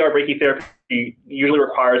 LDR brachytherapy usually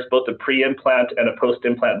requires both a pre-implant and a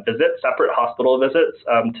post-implant visit, separate hospital visits.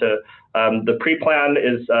 The pre-plan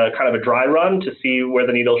is kind of a dry run to see where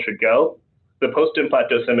the needle should go. The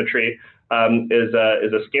post-implant dosimetry is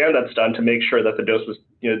a scan that's done to make sure that the doses,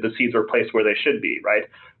 the seeds were placed where they should be, right?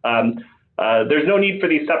 there's no need for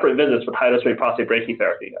these separate visits with high-dose rate prostate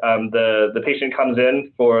brachytherapy. The patient comes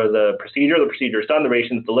in for the procedure is done, the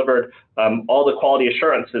radiation is delivered, all the quality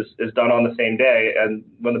assurance is done on the same day, and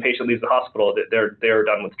when the patient leaves the hospital, they're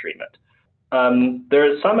done with treatment. There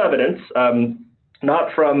is some evidence,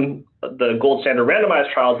 not from the gold standard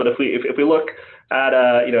randomized trials, but if we look at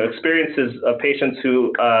experiences of patients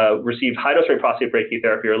who received high-dose rate prostate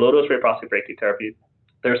brachytherapy or low-dose rate prostate brachytherapy,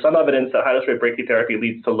 there's some evidence that high-dose rate brachytherapy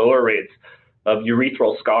leads to lower rates of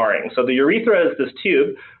urethral scarring. So the urethra is this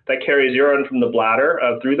tube that carries urine from the bladder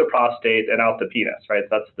through the prostate and out the penis, right?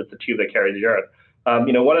 That's the tube that carries urine.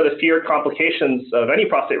 One of the feared complications of any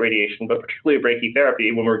prostate radiation, but particularly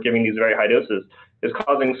brachytherapy, when we're giving these very high doses, is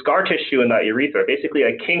causing scar tissue in that urethra, basically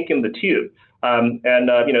a kink in the tube.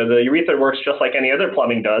 The urethra works just like any other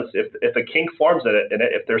plumbing does. If a kink forms in it,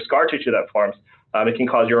 if there's scar tissue that forms, it can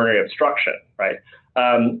cause urinary obstruction, right?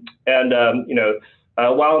 While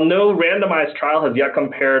no randomized trial has yet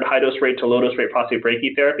compared high-dose rate to low-dose rate prostate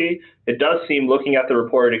brachytherapy, it does seem, looking at the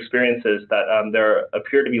reported experiences, that there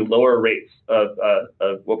appear to be lower rates of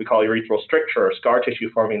what we call urethral stricture or scar tissue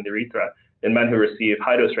forming in the urethra in men who receive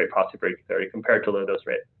high-dose rate prostate brachytherapy compared to low-dose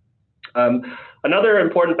rate. Another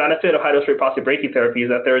important benefit of high-dose rate prostate brachytherapy is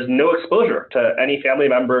that there is no exposure to any family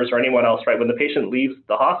members or anyone else, right? When the patient leaves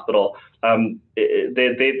the hospital,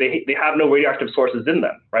 they have no radioactive sources in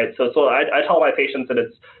them, right? So I tell my patients that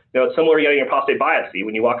it's similar to getting a prostate biopsy.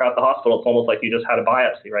 When you walk out the hospital, it's almost like you just had a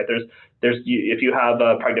biopsy, right? If you have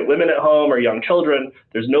pregnant women at home or young children,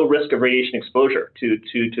 there's no risk of radiation exposure to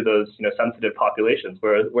those sensitive populations.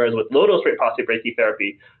 Whereas with low-dose rate prostate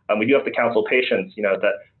brachytherapy, we do have to counsel patients,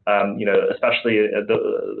 that especially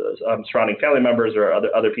the surrounding family members or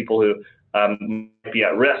other people who might be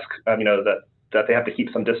at risk, that they have to keep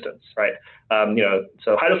some distance, right?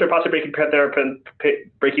 So high-dose rate prostate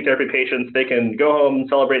brachytherapy patients, they can go home,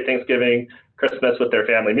 celebrate Thanksgiving, Christmas with their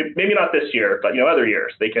family. Maybe not this year, but other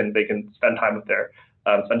years they can spend time with their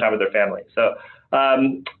family. So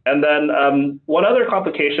and then one other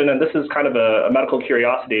complication, and this is kind of a medical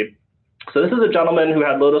curiosity. So this is a gentleman who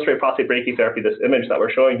had low-dose rate prostate brachytherapy, this image that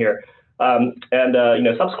we're showing here,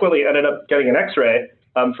 subsequently ended up getting an X-ray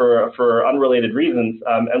for unrelated reasons,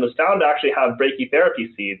 and was found to actually have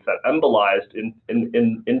brachytherapy seeds that embolized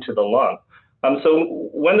into the lung. So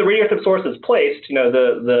when the radioactive source is placed,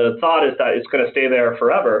 the thought is that it's going to stay there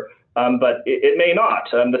forever, but it may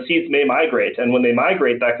not. The seeds may migrate, and when they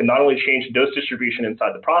migrate, that can not only change the dose distribution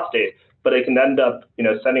inside the prostate, but it can end up,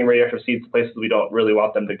 sending radioactive seeds to places we don't really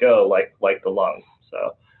want them to go, like the lungs.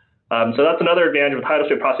 So that's another advantage with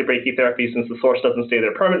high-dose rate prostate brachytherapy. Since the source doesn't stay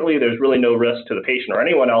there permanently, there's really no risk to the patient or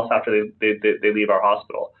anyone else after they leave our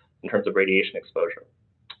hospital in terms of radiation exposure.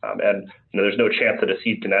 And there's no chance that a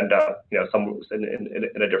seed can end up,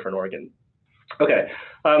 in a different organ. Okay,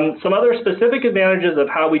 some other specific advantages of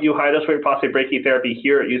how we do high-dose rate prostate brachytherapy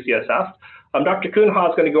here at UCSF. Dr. Cunha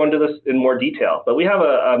is going to go into this in more detail, but we have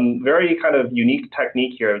a very kind of unique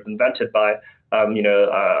technique here invented by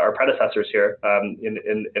our predecessors here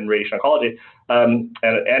in radiation oncology and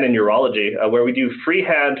in urology, where we do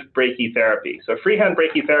freehand brachytherapy. So freehand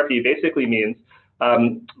brachytherapy basically means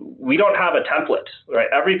we don't have a template, right?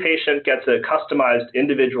 Every patient gets a customized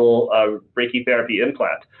individual brachytherapy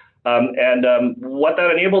implant. What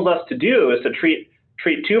that enables us to do is to treat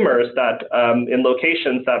tumors that in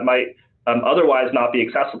locations that might otherwise not be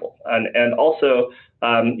accessible. And also,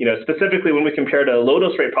 specifically when we compare to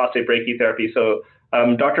low-dose rate prostate brachytherapy, so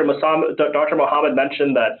Dr. Mohammed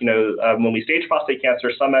mentioned that, when we stage prostate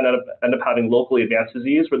cancer, some end up having locally advanced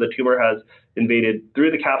disease where the tumor has invaded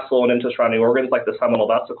through the capsule and into surrounding organs like the seminal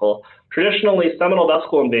vesicle. Traditionally, seminal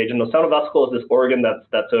vesicle invasion, the seminal vesicle is this organ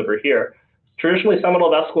that's over here. Traditionally,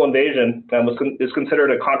 seminal vesicle invasion is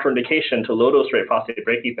considered a contraindication to low-dose rate prostate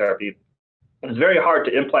brachytherapy. It's very hard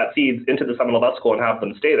to implant seeds into the seminal vesicle and have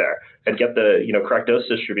them stay there and get the correct dose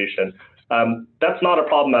distribution. That's not a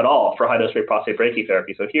problem at all for high-dose rate prostate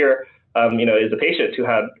brachytherapy. So here, is a patient who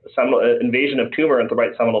had seminal invasion of tumor into the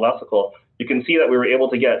right seminal vesicle. You can see that we were able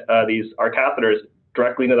to get our catheters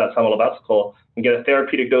directly into that seminal vesicle and get a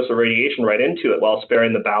therapeutic dose of radiation right into it while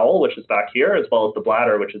sparing the bowel, which is back here, as well as the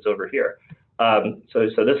bladder, which is over here. So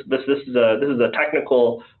this is a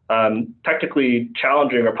technically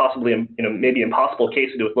challenging or possibly maybe impossible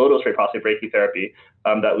case to do with low-dose rate prostate brachytherapy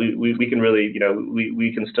that we can really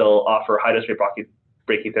we can still offer high-dose rate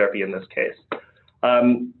brachytherapy in this case.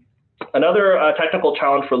 Another technical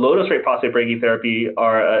challenge for low-dose rate prostate brachytherapy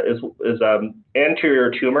is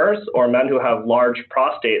anterior tumors or men who have large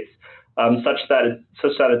prostates, such that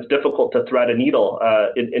it's difficult to thread a needle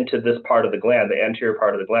into this part of the gland, the anterior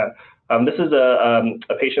part of the gland. This is a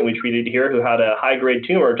patient we treated here who had a high-grade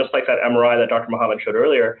tumor, just like that MRI that Dr. Mohammed showed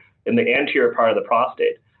earlier, in the anterior part of the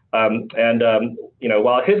prostate.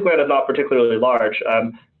 While his gland is not particularly large,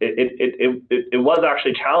 it was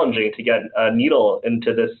actually challenging to get a needle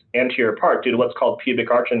into this anterior part due to what's called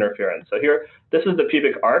pubic arch interference. So here, this is the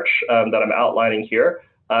pubic arch that I'm outlining here.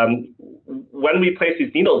 When we place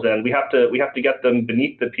these needles in, we have to get them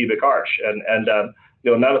beneath the pubic arch, and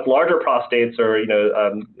men with larger prostates or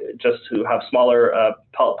just who have smaller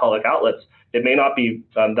pelvic outlets, it may not be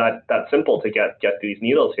that simple to get these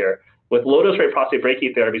needles here. With low-dose rate prostate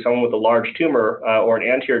brachytherapy, someone with a large tumor or an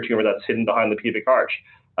anterior tumor that's hidden behind the pubic arch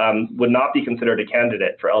would not be considered a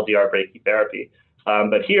candidate for LDR brachytherapy.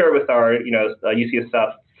 But here, with our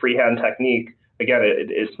UCSF freehand technique, again,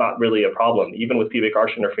 it's not really a problem. Even with pubic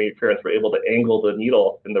arch interference, we're able to angle the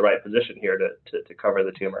needle in the right position here to cover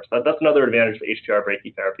the tumor. So that's another advantage of HDR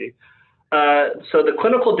brachytherapy. So the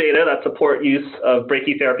clinical data that support use of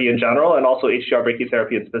brachytherapy in general and also HDR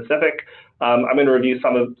brachytherapy in specific, I'm going to review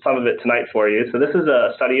some of it tonight for you. So this is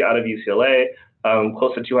a study out of UCLA,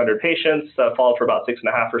 close to 200 patients, followed for about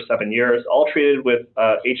 6.5 or 7 years, all treated with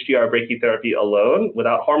HDR brachytherapy alone,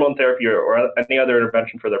 without hormone therapy or any other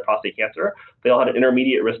intervention for their prostate cancer. They all had an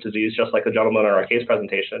intermediate risk disease, just like the gentleman in our case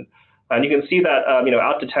presentation. And you can see that,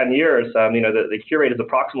 out to 10 years, the cure rate is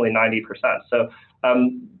approximately 90%. So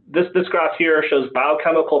this graph here shows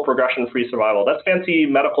biochemical progression-free survival. That's fancy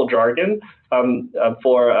medical jargon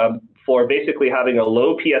for basically having a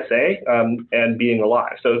low PSA and being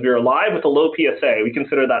alive. So if you're alive with a low PSA, we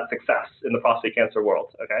consider that success in the prostate cancer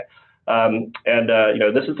world. Okay.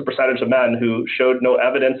 This is the percentage of men who showed no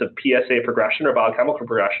evidence of PSA progression or biochemical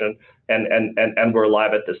progression and were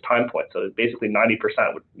alive at this time point. So basically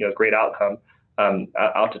 90%, great outcome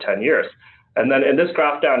out to 10 years. And then in this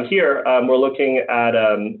graph down here, we're looking at,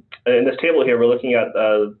 in this table here, we're looking at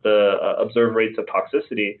the observed rates of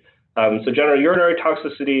toxicity. So general urinary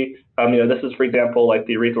toxicity, this is, for example, like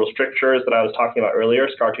the urethral strictures that I was talking about earlier,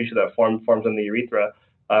 scar tissue that forms in the urethra.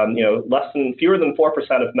 Fewer than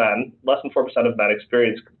 4% of men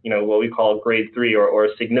experience, what we call grade 3 or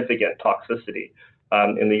significant toxicity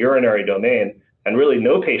in the urinary domain, and really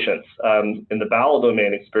no patients in the bowel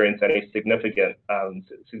domain experience any significant or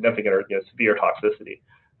severe toxicity.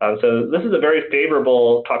 So this is a very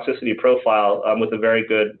favorable toxicity profile with a very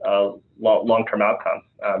good long-term outcome.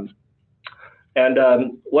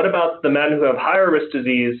 What about the men who have higher risk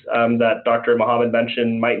disease that Dr. Mohammed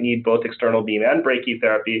mentioned might need both external beam and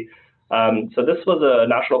brachytherapy? So this was a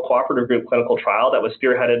National Cooperative Group clinical trial that was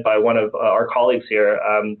spearheaded by one of our colleagues here,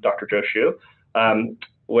 Dr. Zhou Xu,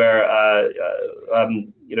 where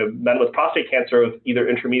men with prostate cancer with either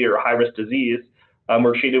intermediate or high risk disease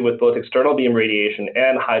were treated with both external beam radiation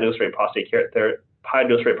and high-dose rate prostate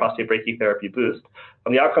brachytherapy boost.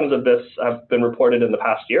 The outcomes of this have been reported in the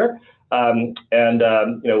past year.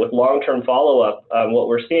 With long-term follow-up, what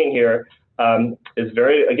we're seeing here is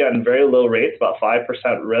very low rates, about 5%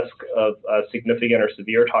 risk of significant or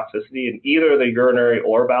severe toxicity in either the urinary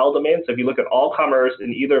or bowel domain. So if you look at all comers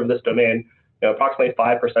in either of this domain, approximately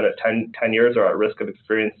 5% at 10 years are at risk of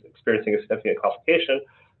experiencing a significant complication.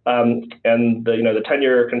 And the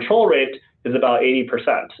 10-year control rate is about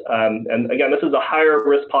 80%. And again, this is a higher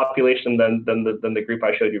risk population than the group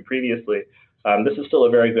I showed you previously. This is still a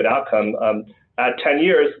very good outcome. At 10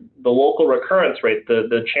 years, the local recurrence rate,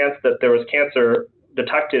 the chance that there was cancer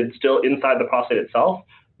detected still inside the prostate itself,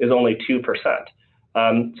 is only 2%.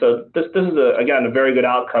 So this is a very good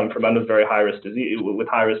outcome for men with very high risk disease.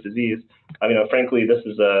 Frankly,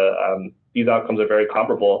 these outcomes are very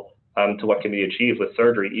comparable to what can be achieved with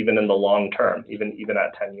surgery, even in the long term, even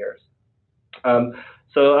at 10 years.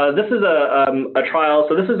 So this is a trial.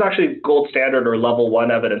 So this is actually gold standard or level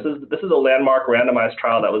 1 evidence. This is a landmark randomized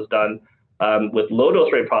trial that was done with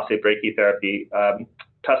low-dose rate prostate brachytherapy,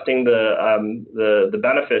 testing the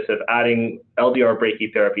benefits of adding LDR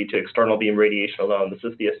brachytherapy to external beam radiation alone. This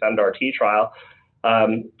is the ASCEND-RT trial.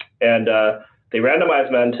 They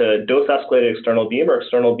randomized men to dose-escalated external beam or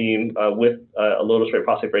external beam with a low-dose rate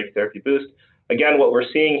prostate brachytherapy boost. Again, what we're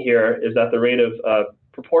seeing here is that the rate of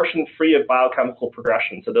proportion free of biochemical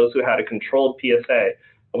progression, so those who had a controlled PSA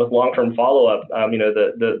with long-term follow-up,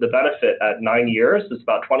 the benefit at 9 years is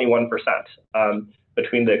about 21%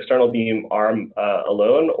 between the external beam arm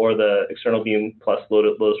alone or the external beam plus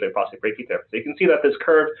low-dose rate prostate brachytherapy. So you can see that this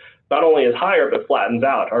curve not only is higher but flattens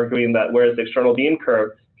out, arguing that whereas the external beam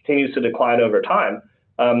curve continues to decline over time,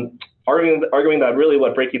 arguing that really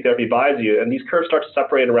what brachytherapy buys you, and these curves start to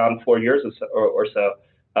separate around 4 years or so.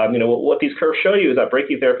 What these curves show you is that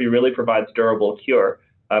brachytherapy really provides durable cure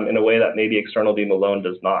in a way that maybe external beam alone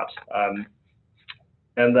does not.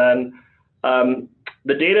 And then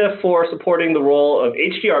the data for supporting the role of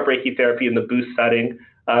HDR brachytherapy in the boost setting,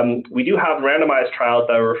 we do have randomized trials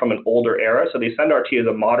that were from an older era. So the ASCEND-RT is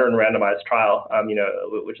a modern randomized trial,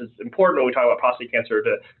 which is important when we talk about prostate cancer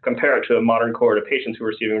to compare it to a modern cohort of patients who are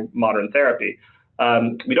receiving modern therapy.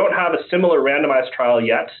 We don't have a similar randomized trial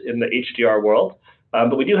yet in the HDR world,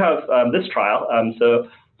 but we do have this trial.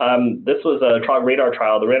 This was a trial, RADAR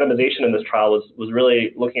trial. The randomization in this trial was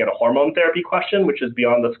really looking at a hormone therapy question, which is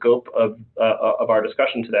beyond the scope of our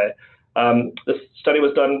discussion today. This study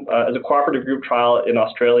was done as a cooperative group trial in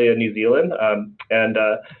Australia and New Zealand,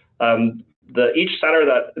 each center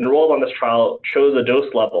that enrolled on this trial chose a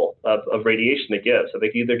dose level of radiation to give. So they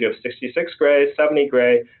could either give 66 gray, 70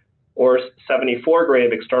 gray, or 74 gray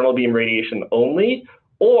of external beam radiation only,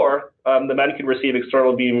 or the men could receive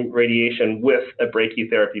external beam radiation with a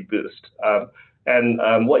brachytherapy boost.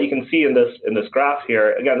 What you can see in this graph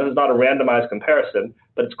here, again, this is not a randomized comparison,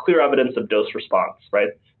 but it's clear evidence of dose response, right?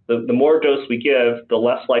 The more dose we give, the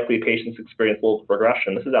less likely patients experience local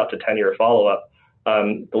progression. This is out to 10-year follow-up.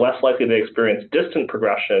 The less likely they experience distant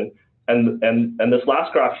progression. And this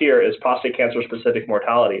last graph here is prostate cancer-specific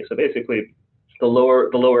mortality. So basically, the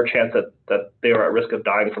lower chance that they are at risk of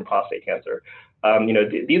dying from prostate cancer.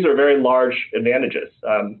 These are very large advantages.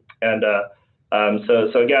 So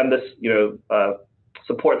again, this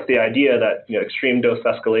supports the idea that extreme dose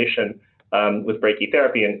escalation with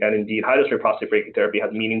brachytherapy and indeed high-dose prostate brachytherapy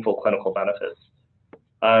has meaningful clinical benefits.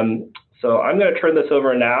 So I'm going to turn this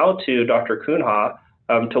over now to Dr. Cunha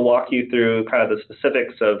to walk you through kind of the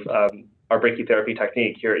specifics of our brachytherapy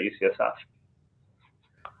technique here at UCSF.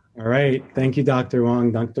 All right. Thank you, Dr.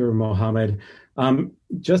 Wang, Dr. Mohammed.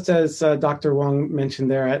 Just as Dr. Wang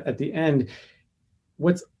mentioned there at the end,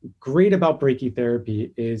 what's great about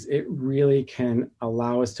brachytherapy is it really can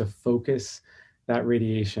allow us to focus that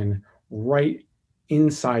radiation right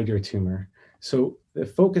inside your tumor. So the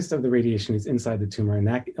focus of the radiation is inside the tumor, and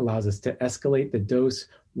that allows us to escalate the dose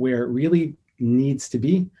where it really needs to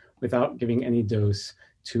be without giving any dose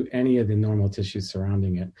to any of the normal tissues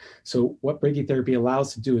surrounding it. So what brachytherapy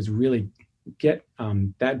allows to do is really get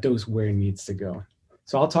that dose where it needs to go.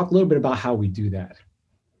 So I'll talk a little bit about how we do that.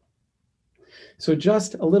 So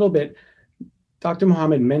just a little bit, Dr.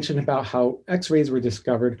 Mohammed mentioned about how X-rays were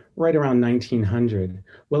discovered right around 1900.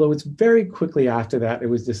 Well, it was very quickly after that, it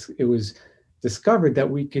was discovered that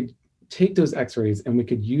we could take those X-rays and we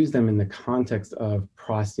could use them in the context of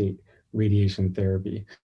prostate radiation therapy.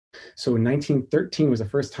 So in 1913 was the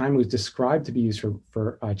first time it was described to be used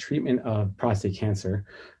for treatment of prostate cancer.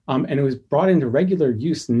 And it was brought into regular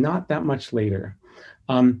use not that much later.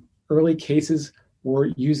 Early cases were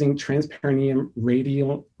using transperineal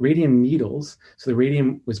radium needles. So the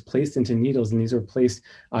radium was placed into needles, and these were placed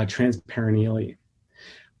transperineally.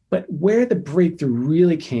 But where the breakthrough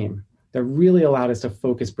really came, that really allowed us to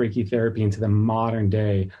focus brachytherapy into the modern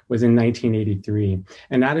day, was in 1983.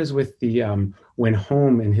 And that is with when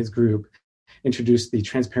Holm and his group introduced the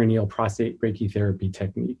transperineal prostate brachytherapy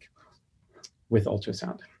technique with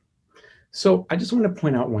ultrasound. So I just want to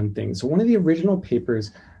point out one thing. So one of the original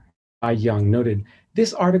papers by Young noted,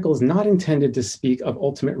 this article is not intended to speak of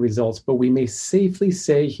ultimate results, but we may safely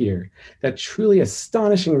say here that truly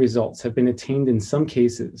astonishing results have been attained in some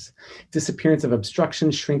cases. Disappearance of obstruction,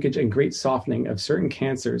 shrinkage, and great softening of certain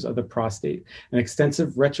cancers of the prostate, and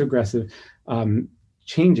extensive retrogressive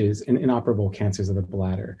changes in inoperable cancers of the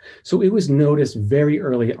bladder. So it was noticed very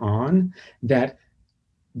early on that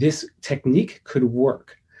this technique could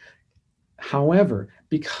work. However,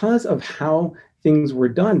 because of how things were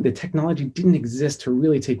done, the technology didn't exist to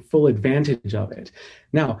really take full advantage of it.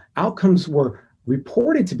 Now, outcomes were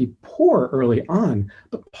reported to be poor early on,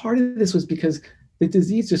 but part of this was because the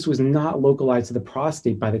disease just was not localized to the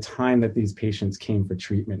prostate by the time that these patients came for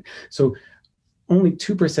treatment. So only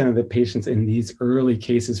 2% of the patients in these early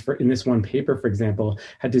cases, in this one paper, for example,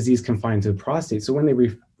 had disease confined to the prostate. So when they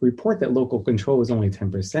report that local control was only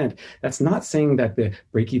 10%, that's not saying that the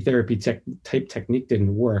brachytherapy type technique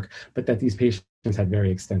didn't work, but that these patients had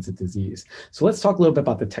very extensive disease. So let's talk a little bit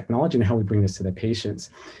about the technology and how we bring this to the patients.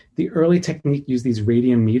 The early technique used these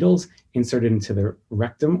radium needles inserted into the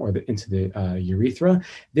rectum or into the urethra.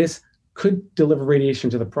 This could deliver radiation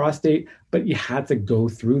to the prostate, but you had to go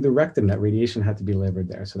through the rectum. That radiation had to be delivered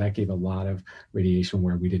there. So that gave a lot of radiation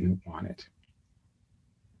where we didn't want it.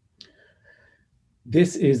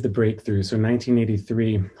 This is the breakthrough. So in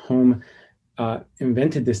 1983, Holm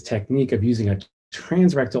invented this technique of using a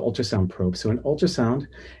transrectal ultrasound probe. So an ultrasound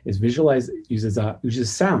is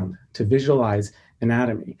uses sound to visualize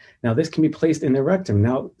anatomy. Now this can be placed in the rectum.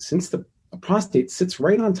 Now, since the prostate sits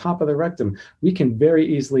right on top of the rectum, we can very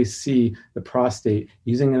easily see the prostate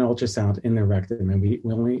using an ultrasound in the rectum. And we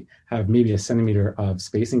only have maybe a centimeter of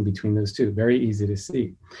spacing between those two, very easy to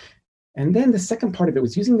see. And then the second part of it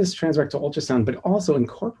was using this transrectal ultrasound, but also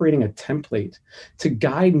incorporating a template to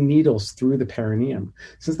guide needles through the perineum.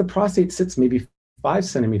 Since the prostate sits maybe 5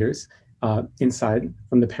 centimeters inside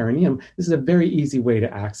from the perineum, this is a very easy way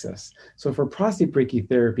to access. So for prostate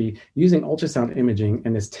brachytherapy, using ultrasound imaging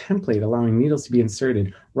and this template allowing needles to be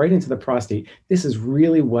inserted right into the prostate, this is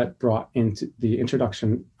really what brought into the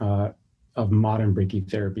introduction of modern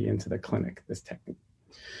brachytherapy into the clinic, this technique.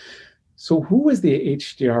 So who was the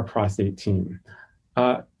HDR prostate team?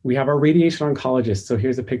 We have our radiation oncologist. So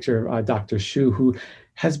here's a picture of Dr. Xu, who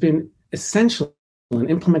has been essential in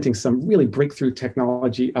implementing some really breakthrough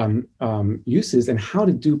technology uses and how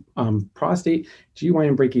to do prostate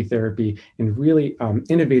GYN brachytherapy in really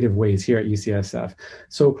innovative ways here at UCSF.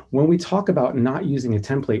 So when we talk about not using a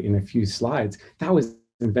template in a few slides, that was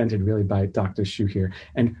invented really by Dr. Xu here.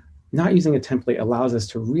 And not using a template allows us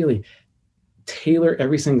to really tailor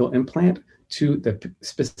every single implant to the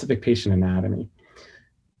specific patient anatomy.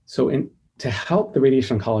 So to help the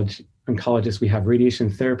radiation oncologists, we have radiation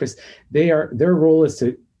therapists. Their role is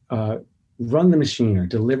to run the machine or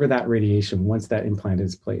deliver that radiation once that implant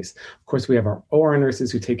is placed. Of course, we have our OR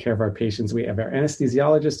nurses who take care of our patients. We have our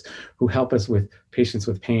anesthesiologists who help us with patients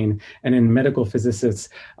with pain. And then medical physicists,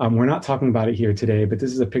 we're not talking about it here today, but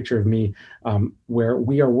this is a picture of me where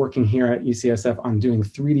we are working here at UCSF on doing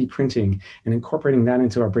 3D printing and incorporating that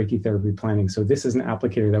into our brachytherapy planning. So this is an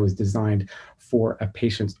applicator that was designed for a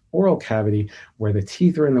patient's oral cavity where the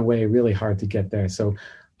teeth are in the way, really hard to get there. So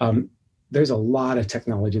there's a lot of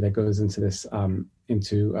technology that goes into this,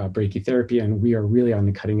 into brachytherapy, and we are really on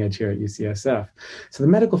the cutting edge here at UCSF. So the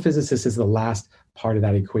medical physicist is the last part of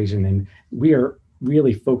that equation, and we are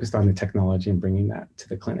really focused on the technology and bringing that to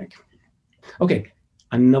the clinic. Okay,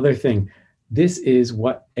 another thing. This is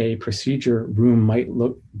what a procedure room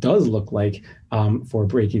does look like for a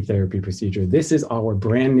brachytherapy procedure. This is our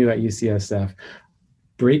brand new at UCSF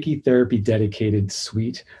brachytherapy dedicated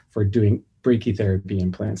suite for doing brachytherapy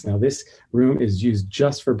implants. Now, this room is used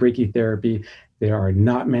just for brachytherapy. There are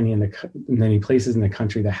not many places in the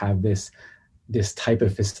country that have this type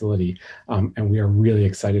of facility, and we are really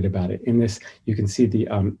excited about it. In this, you can see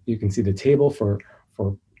the table for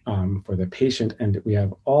the patient, and we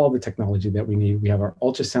have all the technology that we need. We have our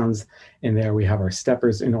ultrasounds in there. We have our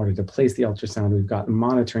steppers in order to place the ultrasound. We've got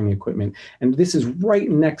monitoring equipment, and this is right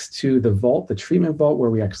next to the vault, the treatment vault, where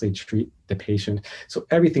we actually treat the patient. So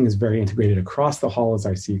everything is very integrated. Across the hall is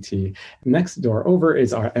our CT. Next door over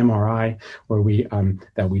is our MRI, where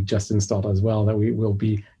that we just installed as well, that we will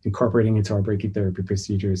be incorporating into our brachytherapy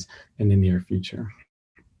procedures in the near future.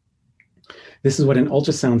 This is what an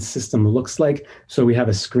ultrasound system looks like. So we have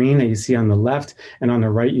a screen that you see on the left, and on the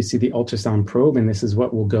right, you see the ultrasound probe, and this is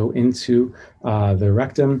what will go into the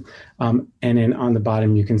rectum. And then on the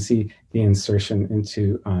bottom, you can see the insertion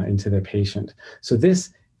into the patient. So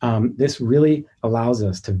this really allows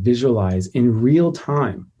us to visualize in real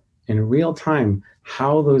time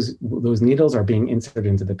how those needles are being inserted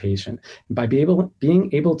into the patient. And by being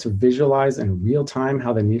able to visualize in real time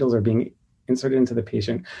how the needles are being inserted into the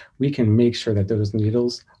patient, we can make sure that those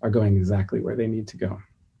needles are going exactly where they need to go.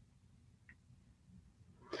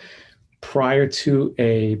 Prior to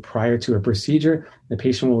a procedure, the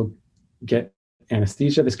patient will get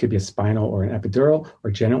anesthesia. This could be a spinal or an epidural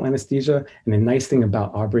or general anesthesia. And the nice thing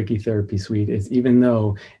about our brachytherapy suite is even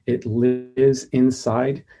though it lives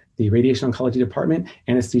inside the radiation oncology department,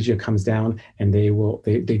 anesthesia comes down and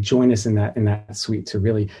they join us in that suite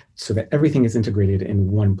so that everything is integrated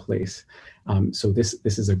in one place. So this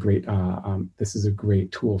is a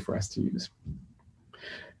great tool for us to use.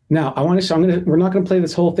 Now, I want to show, we're not going to play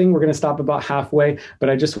this whole thing. We're going to stop about halfway, but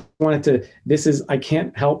I just wanted to, I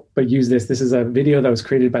can't help but use this. This is a video that was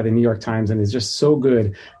created by the New York Times and is just so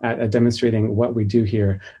good at demonstrating what we do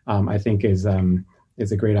here. I think is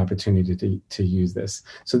a great opportunity to use this.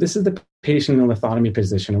 So this is the patient in the lithotomy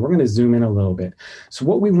position, and we're going to zoom in a little bit. So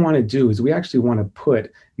what we want to do is we actually want to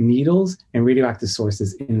put needles and radioactive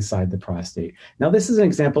sources inside the prostate. Now, this is an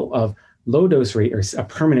example of low dose rate or a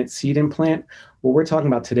permanent seed implant. What we're talking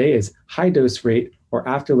about today is high dose rate or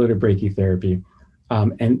afterloaded brachytherapy.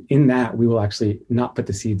 And in that, we will actually not put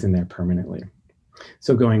the seeds in there permanently.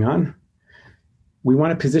 So going on, we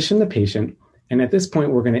want to position the patient. And at this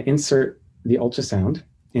point, we're going to insert the ultrasound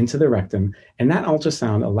into the rectum. And that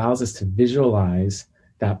ultrasound allows us to visualize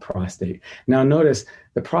that prostate. Now notice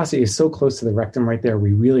the prostate is so close to the rectum right there,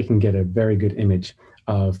 we really can get a very good image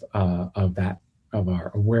of that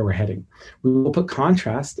where we're heading. We will put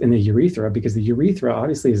contrast in the urethra because the urethra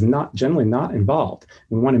obviously is generally not involved.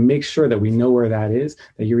 We want to make sure that we know where the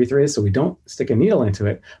urethra is, so we don't stick a needle into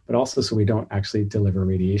it, but also so we don't actually deliver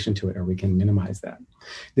radiation to it, or we can minimize that.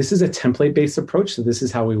 This is a template-based approach, so this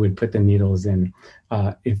is how we would put the needles in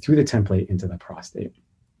through the template into the prostate.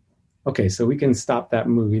 Okay, so we can stop that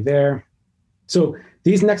movie there. So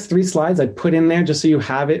these next 3 slides I put in there just so you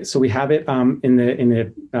have it. So we have it in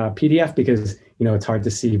the PDF because it's hard to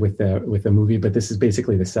see with the movie, but this is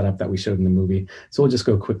basically the setup that we showed in the movie. So we'll just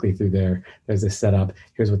go quickly through there. There's this setup.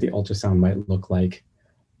 Here's what the ultrasound might look like.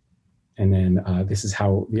 And then this is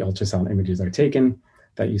how the ultrasound images are taken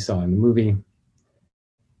that you saw in the movie.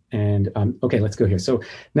 And okay, let's go here. So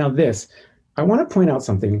now I want to point out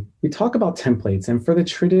something. We talk about templates, and for the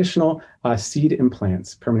traditional seed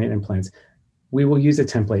implants, permanent implants, we will use a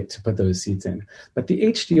template to put those seeds in. But the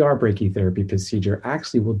HDR brachytherapy procedure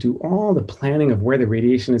actually will do all the planning of where the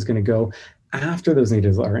radiation is going to go after those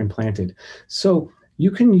needles are implanted. So you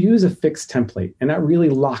can use a fixed template, and that really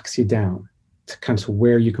locks you down to kind of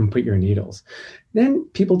where you can put your needles. Then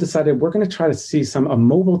people decided we're going to try to see a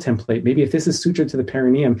mobile template. Maybe if this is sutured to the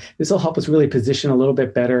perineum, this will help us really position a little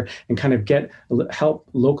bit better and kind of help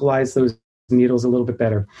localize those needles a little bit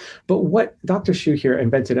better. But what Dr. Xu here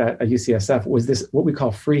invented at UCSF was this, what we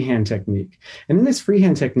call freehand technique. And in this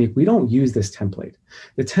freehand technique, we don't use this template.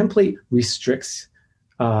 The template restricts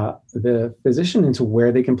the physician into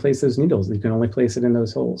where they can place those needles. You can only place it in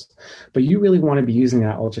those holes. But you really want to be using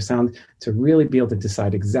that ultrasound to really be able to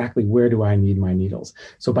decide exactly where do I need my needles.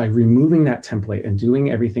 So by removing that template and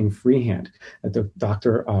doing everything freehand, that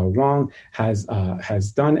Dr. Wang has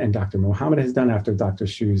done and Dr. Mohammed has done after Dr.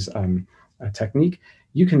 Xu's technique,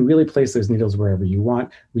 you can really place those needles wherever you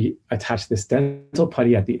want. We attach this dental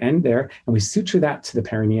putty at the end there, and we suture that to the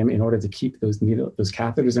perineum in order to keep those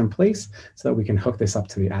catheters in place so that we can hook this up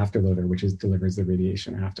to the afterloader, which delivers the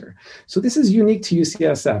radiation after. So this is unique to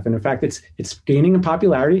UCSF, and in fact, it's gaining in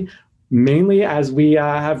popularity mainly as we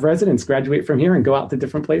have residents graduate from here and go out to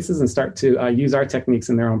different places and start to use our techniques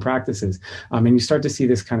in their own practices. And you start to see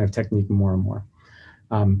this kind of technique more and more.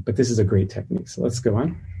 But this is a great technique. So let's go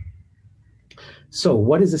on. So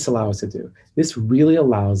what does this allow us to do? This really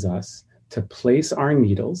allows us to place our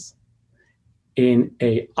needles in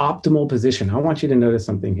an optimal position. I want you to notice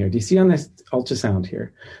something here. Do you see on this ultrasound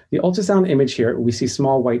here? The ultrasound image here, we see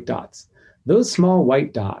small white dots. Those small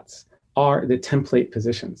white dots are the template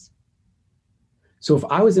positions. So if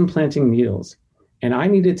I was implanting needles and I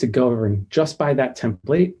needed to govern just by that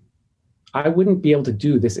template, I wouldn't be able to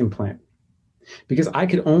do this implant because I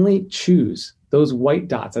could only choose those white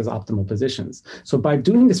dots as optimal positions. So by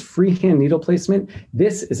doing this freehand needle placement,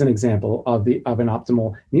 this is an example of an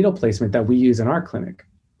optimal needle placement that we use in our clinic.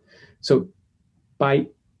 So by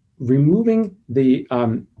removing the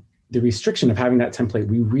restriction of having that template,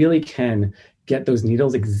 we really can get those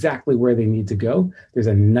needles exactly where they need to go. There's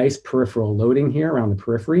a nice peripheral loading here around the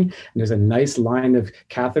periphery, and there's a nice line of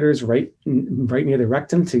catheters right near the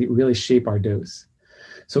rectum to really shape our dose.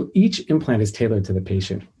 So each implant is tailored to the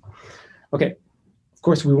patient. Okay, of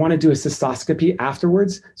course, we want to do a cystoscopy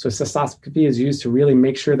afterwards. So a cystoscopy is used to really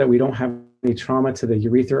make sure that we don't have any trauma to the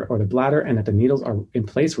urethra or the bladder and that the needles are in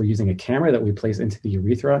place. We're using a camera that we place into the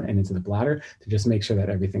urethra and into the bladder to just make sure that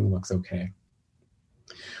everything looks okay.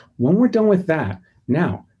 When we're done with that,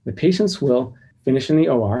 now the patients will finish in the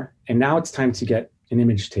OR, and now it's time to get an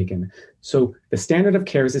image taken. So the standard of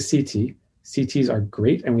care is a CT. CTs are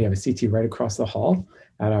great, and we have a CT right across the hall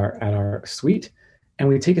at our suite. And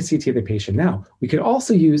we take a CT of the patient. Now, we could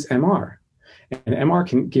also use MR, and MR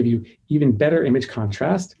can give you even better image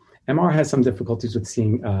contrast. MR has some difficulties with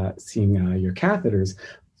seeing your catheters.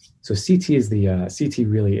 So CT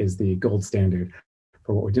really is the gold standard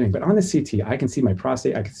for what we're doing. But on the CT, I can see my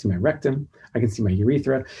prostate, I can see my rectum, I can see my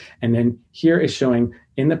urethra. And then here is showing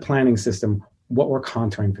in the planning system what we're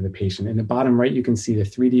contouring for the patient. In the bottom right, you can see the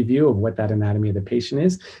 3D view of what that anatomy of the patient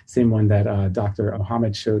is. Same one that Dr.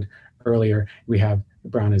 Mohammed showed earlier. We have the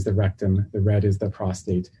brown is the rectum, the red is the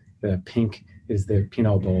prostate, the pink is the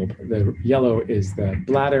penile bulb, the yellow is the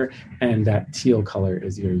bladder, and that teal color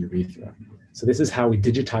is your urethra. So this is how we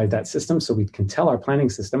digitize that system so we can tell our planning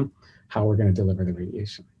system how we're going to deliver the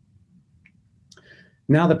radiation.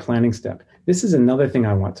 Now the planning step. This is another thing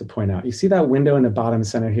I want to point out. You see that window in the bottom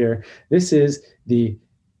center here? This is the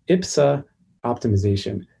IPSA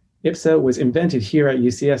optimization. IPSA was invented here at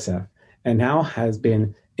UCSF and now has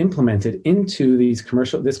been implemented into this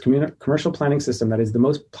commercial planning system that is the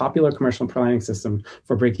most popular commercial planning system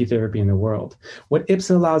for brachytherapy in the world. What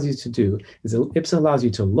IPSA allows you to do is IPSA allows you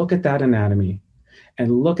to look at that anatomy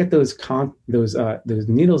and look at those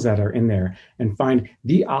needles that are in there and find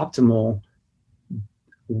the optimal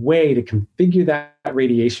way to configure that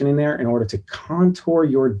radiation in there in order to contour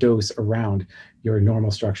your dose around your normal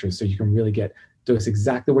structures so you can really get dose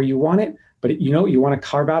exactly where you want it. But you want to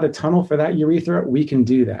carve out a tunnel for that urethra, we can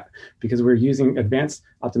do that because we're using advanced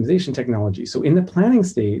optimization technology. So in the planning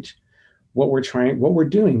stage, what we're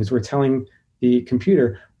doing is we're telling the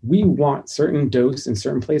computer, we want certain dose in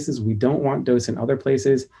certain places, we don't want dose in other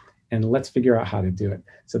places, and let's figure out how to do it.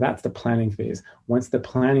 So that's the planning phase. Once the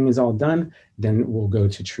planning is all done, then we'll go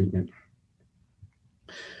to treatment.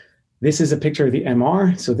 This is a picture of the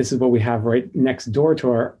MR. So this is what we have right next door to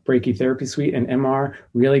our brachytherapy suite. And MR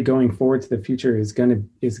really going forward to the future is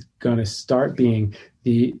gonna start being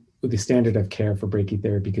the standard of care for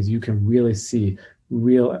brachytherapy because you can really see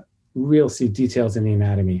see details in the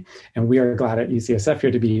anatomy. And we are glad at UCSF here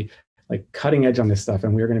to be like cutting edge on this stuff.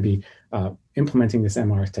 And we're going to be implementing this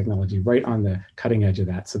MR technology right on the cutting edge of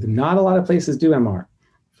that. So not a lot of places do MR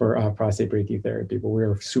for prostate brachytherapy, but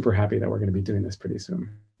we're super happy that we're going to be doing this pretty soon.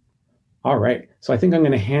 All right. So I think I'm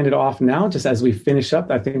going to hand it off now, just as we finish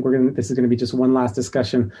up. I think this is going to be just one last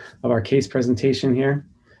discussion of our case presentation here.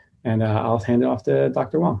 And I'll hand it off to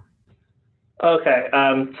Dr. Wong. Okay.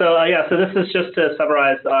 So this is just to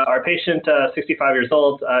summarize our patient, 65 years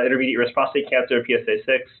old, intermediate risk prostate cancer,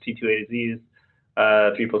 PSA6, T2A disease,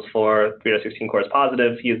 3+4, 3/16 cores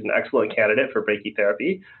positive. He is an excellent candidate for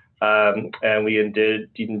brachytherapy. And we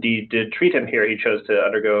indeed did treat him here. He chose to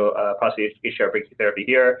undergo prostate HDR brachytherapy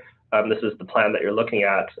here. This is the plan that you're looking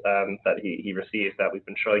at that he received that we've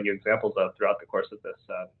been showing you examples of throughout the course of this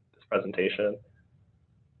presentation.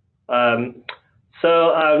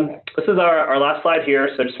 This is our last slide here.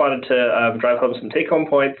 So I just wanted to drive home some take-home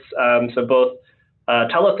points. So both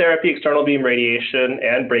teletherapy, external beam radiation,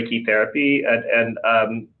 and brachytherapy and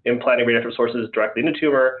implanting radioactive sources directly into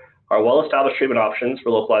tumor are well-established treatment options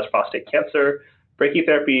for localized prostate cancer.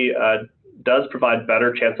 Brachytherapy does provide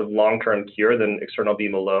better chance of long-term cure than external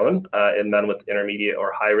beam alone in men with intermediate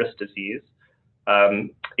or high-risk disease.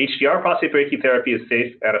 HDR prostate brachytherapy is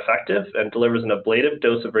safe and effective and delivers an ablative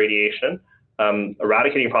dose of radiation,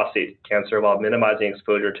 eradicating prostate cancer while minimizing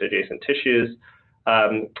exposure to adjacent tissues.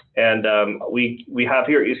 We have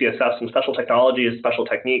here at UCSF some special technologies, special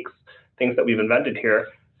techniques, things that we've invented here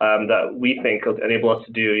that we think will enable us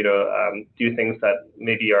to do, do things that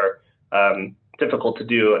maybe are difficult to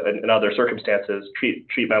do in other circumstances,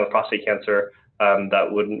 treat men with prostate cancer that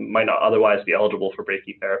might not otherwise be eligible for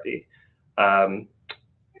brachytherapy.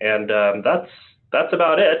 That's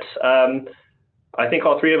about it. I think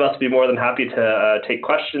all three of us would be more than happy to take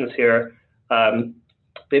questions here.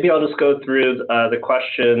 Maybe I'll just go through the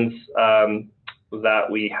questions that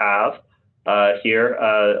we have here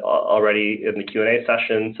already in the Q&A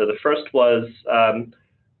session. So the first was,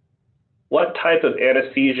 what type of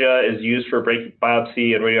anesthesia is used for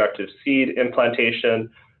biopsy and radioactive seed implantation?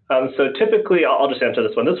 So typically, I'll just answer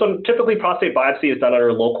this one. Typically prostate biopsy is done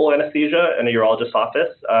under local anesthesia in a urologist's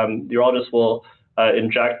office. The urologist will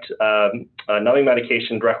inject numbing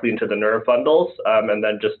medication directly into the nerve bundles and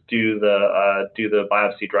then just do the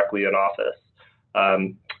biopsy directly in office.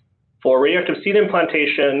 For radioactive seed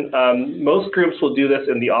implantation, most groups will do this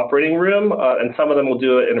in the operating room, and some of them will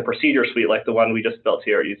do it in a procedure suite like the one we just built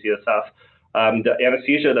here at UCSF. The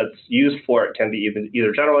anesthesia that's used for it can be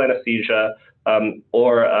either general anesthesia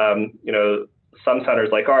or some centers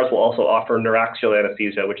like ours will also offer neuraxial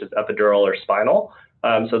anesthesia, which is epidural or spinal.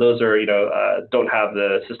 So those are, don't have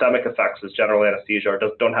the systemic effects as general anesthesia, or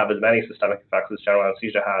don't have as many systemic effects as general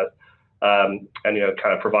anesthesia has, and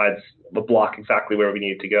kind of provides the block exactly where we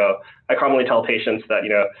need to go. I commonly tell patients that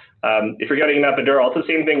if you're getting an epidural, it's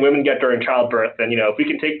the same thing women get during childbirth, and if we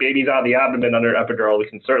can take babies out of the abdomen under an epidural, we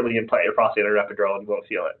can certainly implant your prostate under an epidural and you won't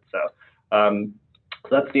feel it. So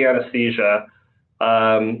that's the anesthesia.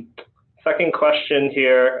 Second question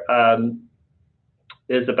here.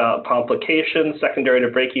 Is about complications secondary to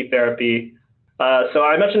brachytherapy. So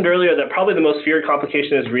I mentioned earlier that probably the most feared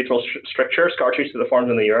complication is urethral stricture, scar tissue that forms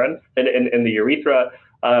in the urine, in the urethra.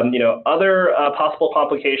 Other possible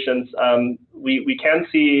complications, we can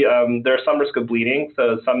see there's some risk of bleeding.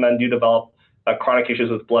 So some men do develop chronic issues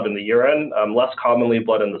with blood in the urine, less commonly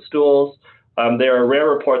blood in the stools. There are rare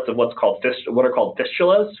reports of what are called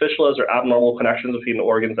fistulas. Fistulas are abnormal connections between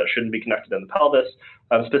organs that shouldn't be connected in the pelvis.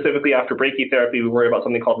 Specifically after brachytherapy, we worry about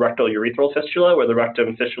something called rectal urethral fistula, where the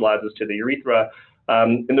rectum fistulizes to the urethra.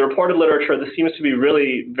 In the reported literature, this seems to be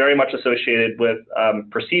really very much associated with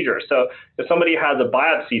procedures. So if somebody has a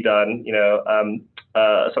biopsy done,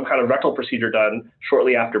 some kind of rectal procedure done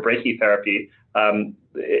shortly after brachytherapy,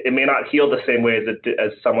 it may not heal the same way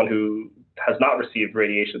as someone who has not received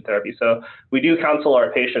radiation therapy. So we do counsel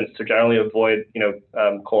our patients to generally avoid,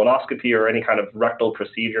 colonoscopy or any kind of rectal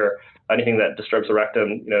procedure, anything that disturbs the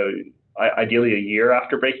rectum, ideally a year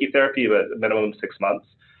after brachytherapy, but a minimum 6 months.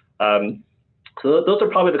 So those are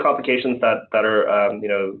probably the complications that are,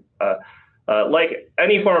 like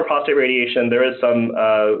any form of prostate radiation, there is some,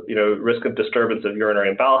 risk of disturbance of urinary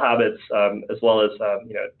and bowel habits, as well as,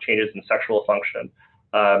 changes in sexual function.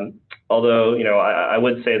 Although, I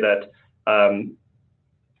would say that,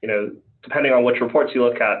 depending on which reports you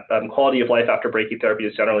look at, quality of life after brachytherapy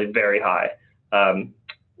is generally very high.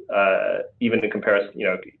 Even in comparison,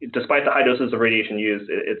 despite the high doses of radiation used,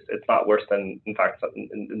 it's not worse than, in fact,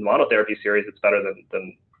 in the monotherapy series, it's better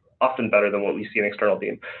than often better than what we see in external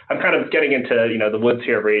beam. I'm kind of getting into, the woods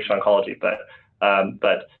here of radiation oncology, but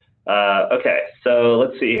okay, so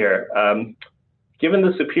let's see here. Given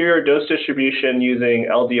the superior dose distribution using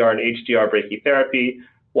LDR and HDR brachytherapy,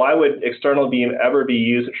 why would external beam ever be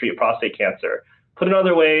used to treat prostate cancer? Put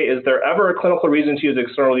another way, is there ever a clinical reason to use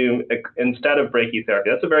external beam instead of brachytherapy?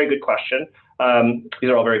 That's a very good question.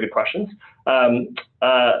 These are all very good questions.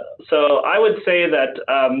 So I would say that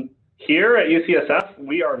here at UCSF,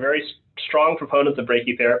 we are very strong proponents of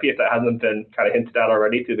brachytherapy, if that hasn't been kind of hinted at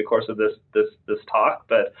already through the course of this talk.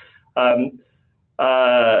 But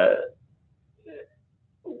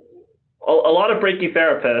a lot of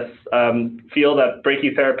brachytherapists feel that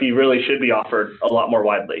brachytherapy really should be offered a lot more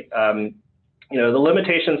widely. The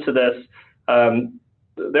limitations to this,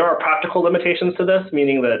 there are practical limitations to this,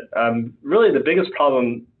 meaning that really the biggest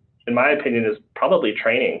problem, in my opinion, is probably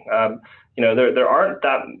training. There aren't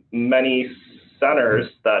that many centers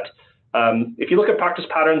that, if you look at practice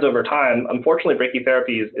patterns over time, unfortunately,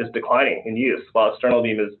 brachytherapy is declining in use while external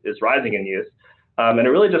beam is rising in use. And it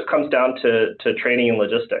really just comes down to training and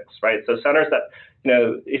logistics, right? So centers that,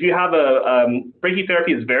 if you have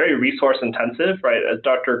brachytherapy is very resource intensive, right? As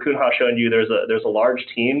Dr. Cunha showed you, there's a large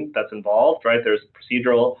team that's involved, right? There's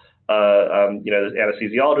procedural, there's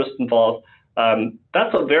anesthesiologists involved.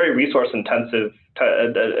 That's a very resource intensive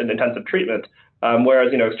treatment.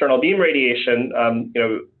 Whereas, external beam radiation,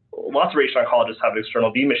 lots of radiation oncologists have an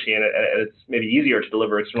external beam machine, and it's maybe easier to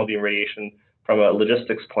deliver external beam radiation from a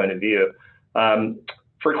logistics point of view.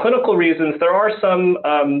 For clinical reasons, there are some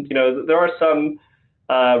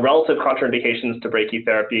relative contraindications to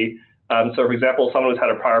brachytherapy. So, for example, someone who's had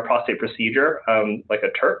a prior prostate procedure, like a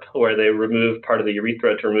TURP, where they remove part of the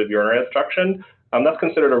urethra to remove urinary obstruction, that's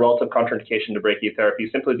considered a relative contraindication to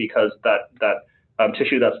brachytherapy simply because that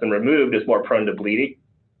tissue that's been removed is more prone to bleeding.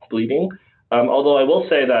 Although I will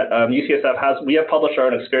say that UCSF we have published our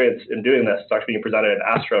own experience in doing this. It's actually being presented at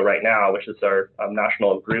ASTRO right now, which is our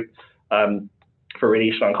national group for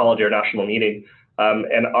radiation oncology, our national meeting.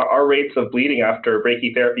 And our rates of bleeding after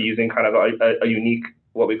brachytherapy using kind of a unique,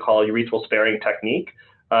 what we call urethral sparing technique,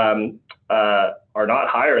 are not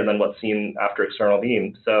higher than what's seen after external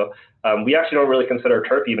beam. So we actually don't really consider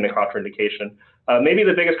TURP even a contraindication. Maybe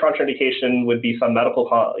the biggest contraindication would be some medical,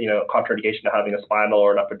 contraindication to having a spinal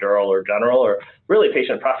or an epidural or general, or really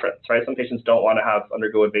patient preference, right? Some patients don't want to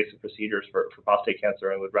undergo invasive procedures for prostate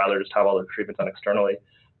cancer and would rather just have all their treatment done externally.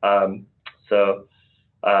 But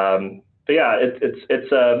yeah,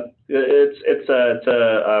 it's a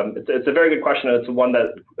very good question. It's one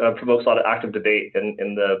that provokes a lot of active debate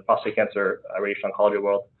in the prostate cancer radiation oncology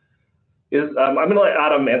world. I'm going to let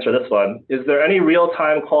Adam answer this one. Is there any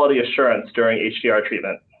real-time quality assurance during HDR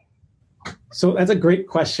treatment? So that's a great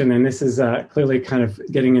question, and this is clearly kind of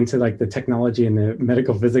getting into like the technology and the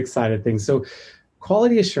medical physics side of things. So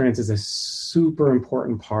quality assurance is a super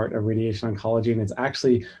important part of radiation oncology, and it's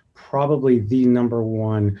actually probably the number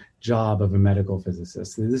one job of a medical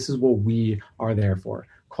physicist. This is what we are there for: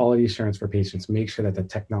 quality assurance for patients. Make sure that the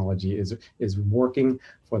technology is working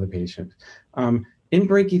for the patient. In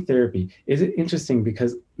brachytherapy, is it interesting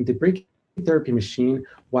because the brachytherapy machine,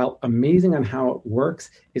 while amazing on how it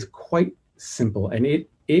works, is quite simple, and it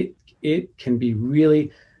can be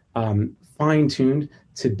really fine-tuned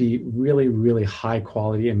to be really, really high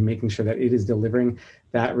quality and making sure that it is delivering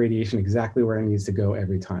that radiation exactly where it needs to go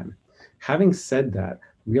every time. Having said that,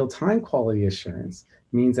 real-time quality assurance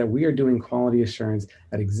means that we are doing quality assurance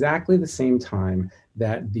at exactly the same time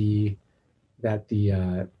that the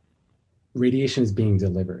radiation is being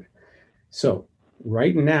delivered. So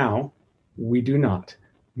right now, we do not.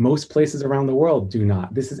 Most places around the world do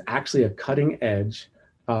not. This is actually a cutting edge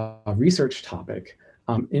research topic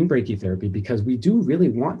in brachytherapy, because we do really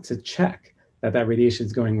want to check that radiation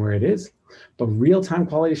is going where it is. But real-time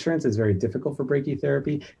quality assurance is very difficult for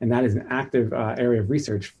brachytherapy, and that is an active area of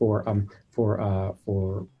research for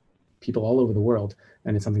people all over the world,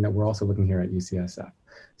 and it's something that we're also looking here at UCSF.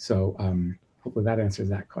 So hopefully that answers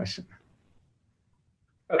that question.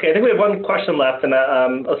 Okay, I think we have one question left, and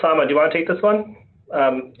Osama, do you want to take this one?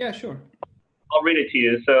 Yeah, sure. I'll read it to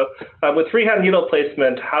you. So with freehand needle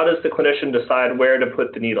placement, how does the clinician decide where to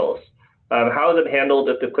put the needles? How is it handled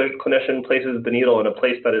if the clinician places the needle in a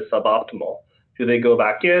place that is suboptimal? Do they go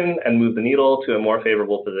back in and move the needle to a more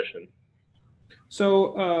favorable position?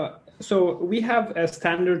 So we have a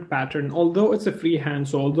standard pattern, although it's a freehand.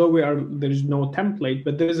 So although there's no template,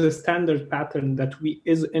 but there's a standard pattern that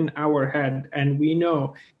is in our head, and we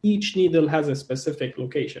know each needle has a specific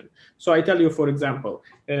location. So I tell you, for example,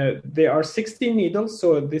 there are 16 needles.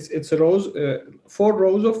 So it's rows, 4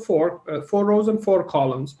 rows of 4 rows and 4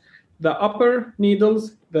 columns. The upper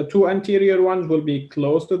needles, the 2 anterior ones, will be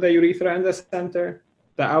close to the urethra in the center.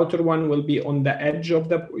 The outer one will be on the edge of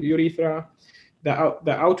the urethra.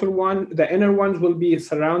 The inner ones will be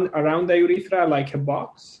around the urethra like a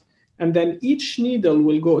box. And then each needle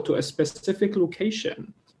will go to a specific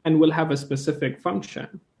location and will have a specific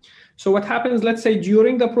function. So what happens, let's say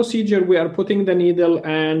during the procedure, we are putting the needle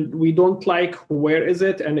and we don't like where is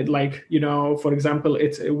it, and it for example,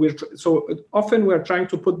 so often we're trying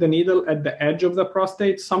to put the needle at the edge of the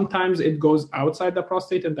prostate. Sometimes it goes outside the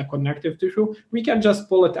prostate in the connective tissue. We can just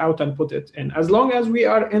pull it out and put it in. As long as we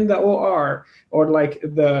are in the OR or like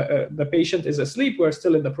the patient is asleep, we're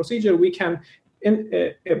still in the procedure, we can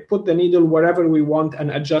put the needle wherever we want and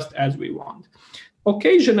adjust as we want.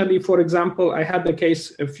 Occasionally, for example, I had the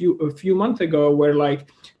case a few months ago where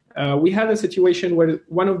we had a situation where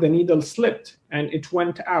one of the needles slipped and it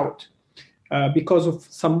went out because of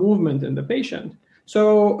some movement in the patient.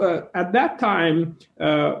 So at that time,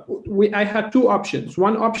 I had 2 options.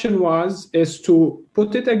 One option is to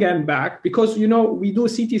put it again back, because we do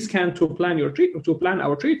CT scan to plan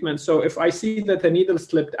our treatment. So if I see that the needle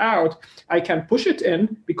slipped out, I can push it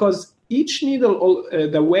in, because each needle,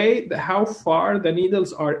 how far the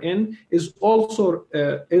needles are in is also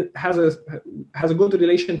it has a good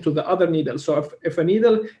relation to the other needle. So if a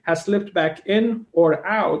needle has slipped back in or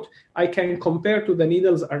out, I can compare to the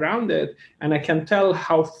needles around it, and I can tell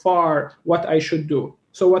how far what I should do.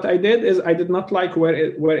 So what I did is I did not like where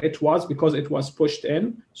it was, because it was pushed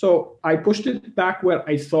in. So I pushed it back where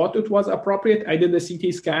I thought it was appropriate. I did a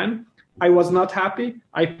CT scan. I was not happy.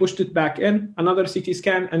 I pushed it back in, another CT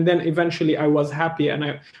scan, and then eventually I was happy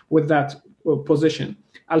with that position.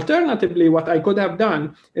 Alternatively, what I could have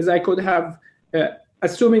done is I could have,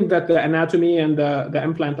 assuming that the anatomy and the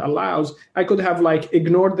implant allows, I could have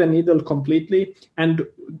ignored the needle completely and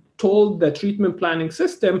told the treatment planning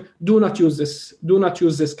system, do not use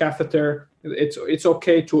this catheter. It's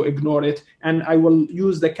okay to ignore it, and I will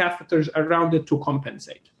use the catheters around it to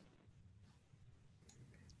compensate.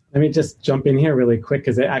 Let me just jump in here really quick,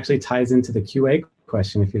 because it actually ties into the QA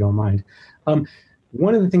question, if you don't mind.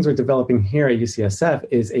 One of the things we're developing here at UCSF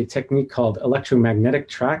is a technique called electromagnetic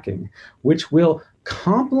tracking, which will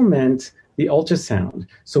complement the ultrasound.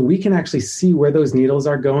 So we can actually see where those needles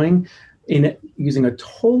are going using a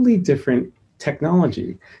totally different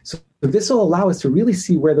technology. So this will allow us to really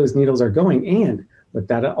see where those needles are going. And what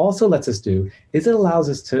that also lets us do is it allows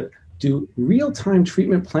us to do real-time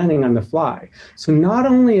treatment planning on the fly. So not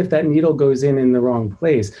only if that needle goes in the wrong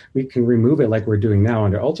place, we can remove it like we're doing now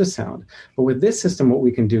under ultrasound, but with this system, what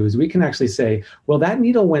we can do is we can actually say, well, that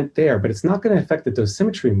needle went there, but it's not going to affect the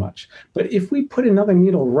dosimetry much. But if we put another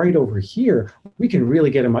needle right over here, we can really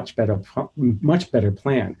get a much better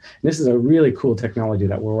plan. And this is a really cool technology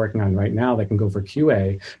that we're working on right now that can go for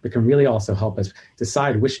QA, but can really also help us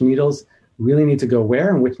decide which needles really need to go where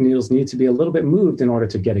and which needles need to be a little bit moved in order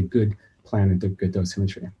to get a good plan and good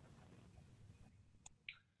dosimetry.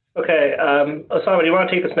 Okay, Osama, do you want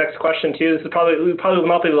to take this next question too? We probably will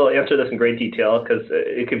not be able to answer this in great detail, because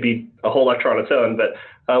it could be a whole lecture on its own, but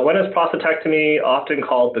when is prostatectomy often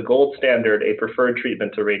called the gold standard, a preferred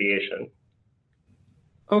treatment to radiation?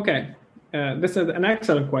 Okay, this is an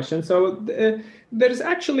excellent question. So there's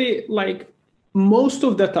actually most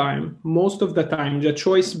of the time, the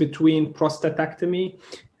choice between prostatectomy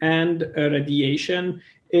and radiation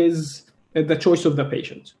is the choice of the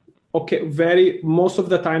patient. Okay, most of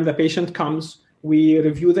the time the patient comes, we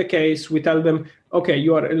review the case, we tell them, okay,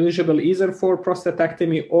 you are eligible either for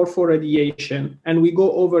prostatectomy or for radiation, and we go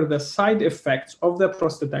over the side effects of the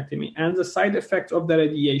prostatectomy and the side effects of the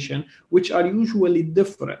radiation, which are usually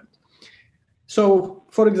different. So,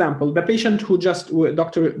 for example, the patient who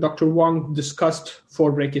Dr. Wong discussed for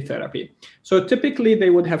brachytherapy. So typically they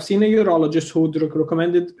would have seen a urologist who would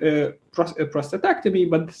recommended prostatectomy,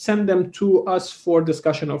 but send them to us for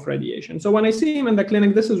discussion of radiation. So when I see him in the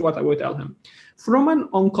clinic, this is what I would tell him. From an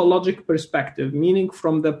oncologic perspective, meaning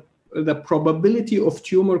from the the probability of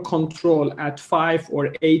tumor control at 5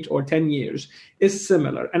 or 8 or 10 years is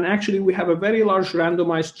similar. And actually, we have a very large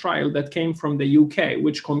randomized trial that came from the UK,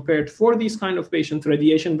 which compared for these kind of patients,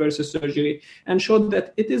 radiation versus surgery, and showed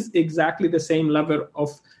that it is exactly the same level of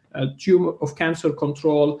tumor of cancer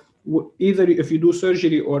control, either if you do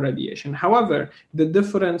surgery or radiation. However, the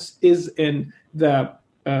difference is in the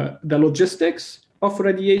logistics of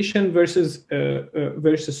radiation versus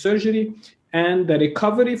surgery, and the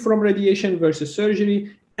recovery from radiation versus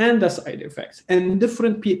surgery, and the side effects. And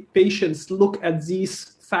different patients look at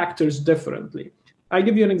these factors differently. I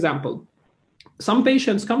give you an example. Some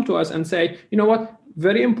patients come to us and say, you know what,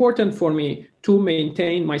 very important for me to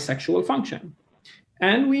maintain my sexual function.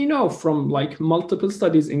 And we know from like multiple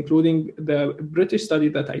studies, including the British study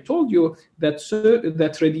that I told you,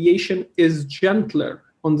 that radiation is gentler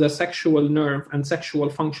on the sexual nerve and sexual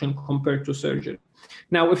function compared to surgery.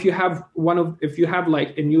 Now, if you have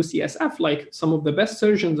like in UCSF, like some of the best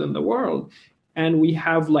surgeons in the world, and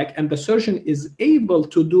the surgeon is able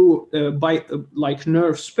to do like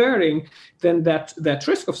nerve sparing, then that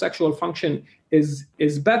risk of sexual function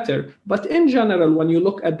is better. But in general, when you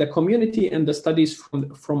look at the community and the studies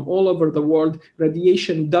from all over the world,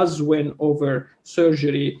 radiation does win over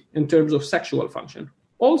surgery in terms of sexual function.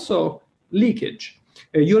 Also, leakage.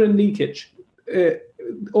 Urine leakage,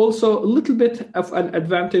 also a little bit of an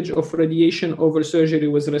advantage of radiation over surgery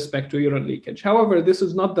with respect to urine leakage. However, this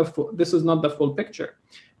is not the full picture,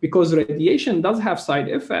 because radiation does have side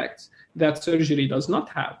effects that surgery does not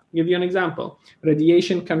have. I'll give you an example.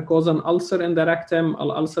 Radiation can cause an ulcer in the rectum,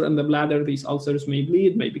 an ulcer in the bladder. These ulcers may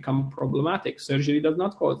bleed, may become problematic. Surgery does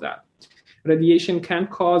not cause that. Radiation can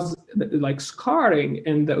cause like scarring,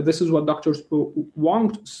 and this is what Dr.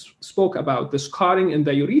 Wong spoke about. The scarring in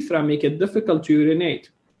the urethra make it difficult to urinate.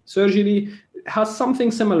 Surgery has something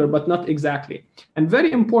similar, but not exactly. And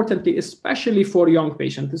very importantly, especially for young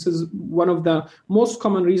patients, this is one of the most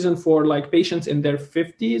common reasons for like patients in their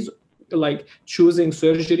 50s, like choosing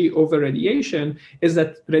surgery over radiation, is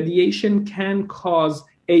that radiation can cause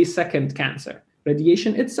a second cancer.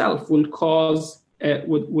 Radiation itself will cause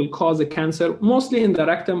a cancer, mostly in the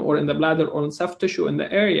rectum or in the bladder or in soft tissue in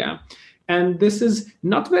the area. And this is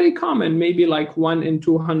not very common, maybe like 1 in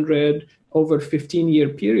 200 over 15-year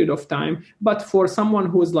period of time. But for someone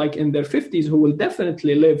who is like in their 50s, who will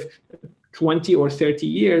definitely live 20 or 30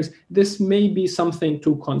 years, this may be something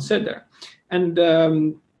to consider.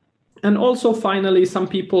 And also, finally, some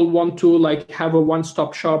people want to like have a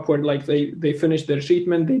one-stop shop where like they finish their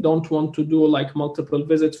treatment. They don't want to do like multiple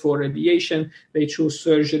visits for radiation. They choose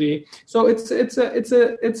surgery. So it's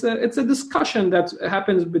a discussion that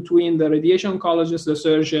happens between the radiation oncologist, the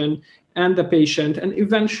surgeon, and the patient, and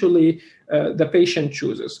eventually the patient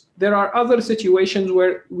chooses. There are other situations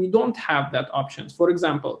where we don't have that option. For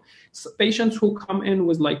example, patients who come in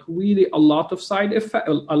with like really a lot of side effects,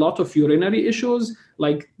 a lot of urinary issues,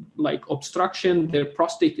 like obstruction, their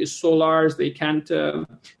prostate is so large,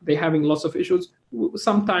 they're having lots of issues.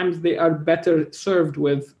 Sometimes they are better served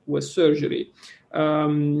with surgery.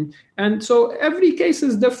 And so every case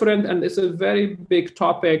is different, and it's a very big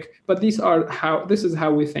topic, but this is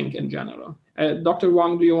how we think in general. Dr.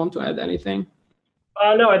 Wong, do you want to add anything?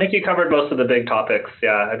 No, I think you covered most of the big topics.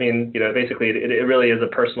 Yeah, I mean, basically it really is a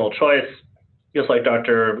personal choice. Just like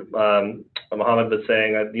Dr. Mohammed was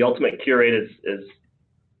saying, the ultimate cure rate is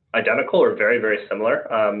identical or very, very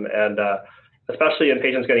similar. And especially in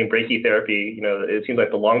patients getting brachytherapy, it seems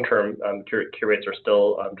like the long-term cure rates are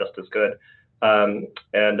still just as good.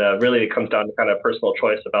 Really it comes down to kind of personal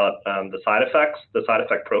choice about the side effects, the side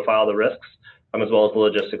effect profile, the risks, as well as the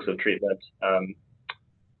logistics of treatment.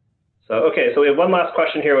 So we have one last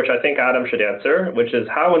question here, which I think Adam should answer, which is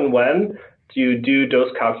how and when do you do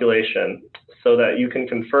dose calculation so that you can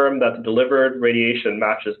confirm that the delivered radiation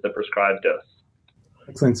matches the prescribed dose?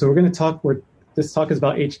 Excellent. So we're going to talk, this talk is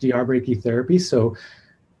about HDR brachytherapy. So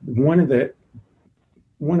one of the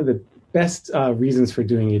best reasons for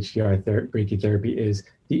doing HDR brachytherapy is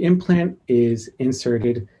the implant is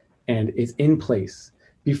inserted and is in place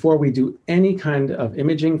before we do any kind of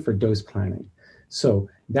imaging for dose planning. So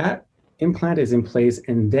that implant is in place,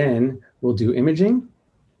 and then we'll do imaging,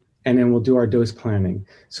 and then we'll do our dose planning.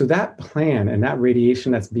 So that plan and that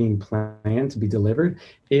radiation that's being planned to be delivered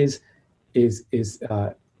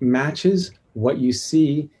matches what you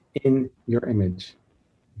see in your image.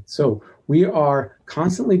 So we are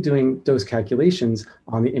constantly doing dose calculations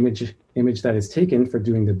on the image that is taken for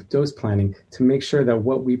doing the dose planning to make sure that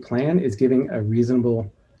what we plan is giving a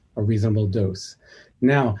reasonable dose.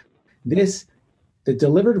 Now, this The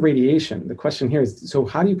delivered radiation, the question here is, so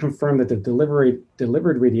how do you confirm that the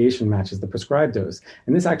delivered radiation matches the prescribed dose?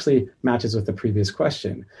 And this actually matches with the previous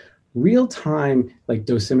question. Real-time like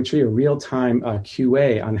dosimetry or real-time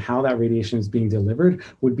QA on how that radiation is being delivered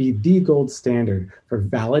would be the gold standard for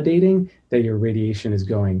validating that your radiation is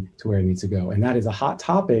going to where it needs to go. And that is a hot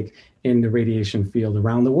topic in the radiation field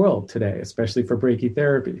around the world today, especially for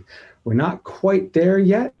brachytherapy. We're not quite there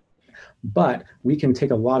yet, but we can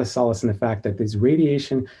take a lot of solace in the fact that this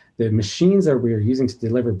radiation, the machines that we are using to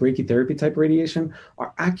deliver brachytherapy type radiation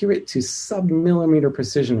are accurate to sub-millimeter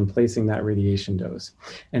precision in placing that radiation dose.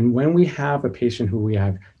 And when we have a patient who we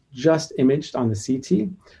have just imaged on the CT,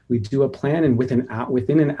 we do a plan, and within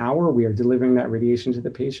an hour, we are delivering that radiation to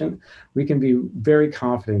the patient. We can be very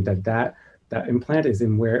confident that implant is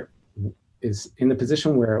in the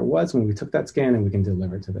position where it was when we took that scan, and we can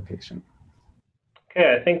deliver it to the patient.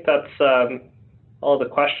 Okay, I think that's all the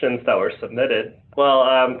questions that were submitted.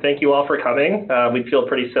 Well, thank you all for coming. We'd feel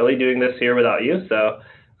pretty silly doing this here without you. So,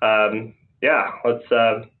 it's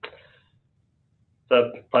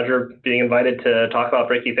a pleasure being invited to talk about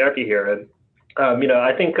brachytherapy here. And,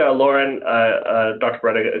 I think Lauren, Dr.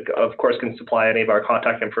 Beretta, of course, can supply any of our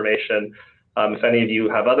contact information. If any of you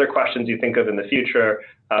have other questions you think of in the future,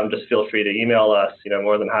 just feel free to email us.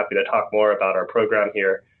 More than happy to talk more about our program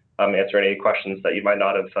here. Answer any questions that you might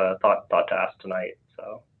not have thought to ask tonight.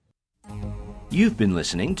 So, you've been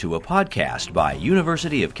listening to a podcast by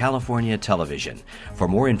University of California Television. For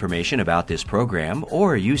more information about this program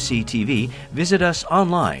or UCTV, visit us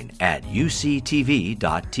online at uctv.tv.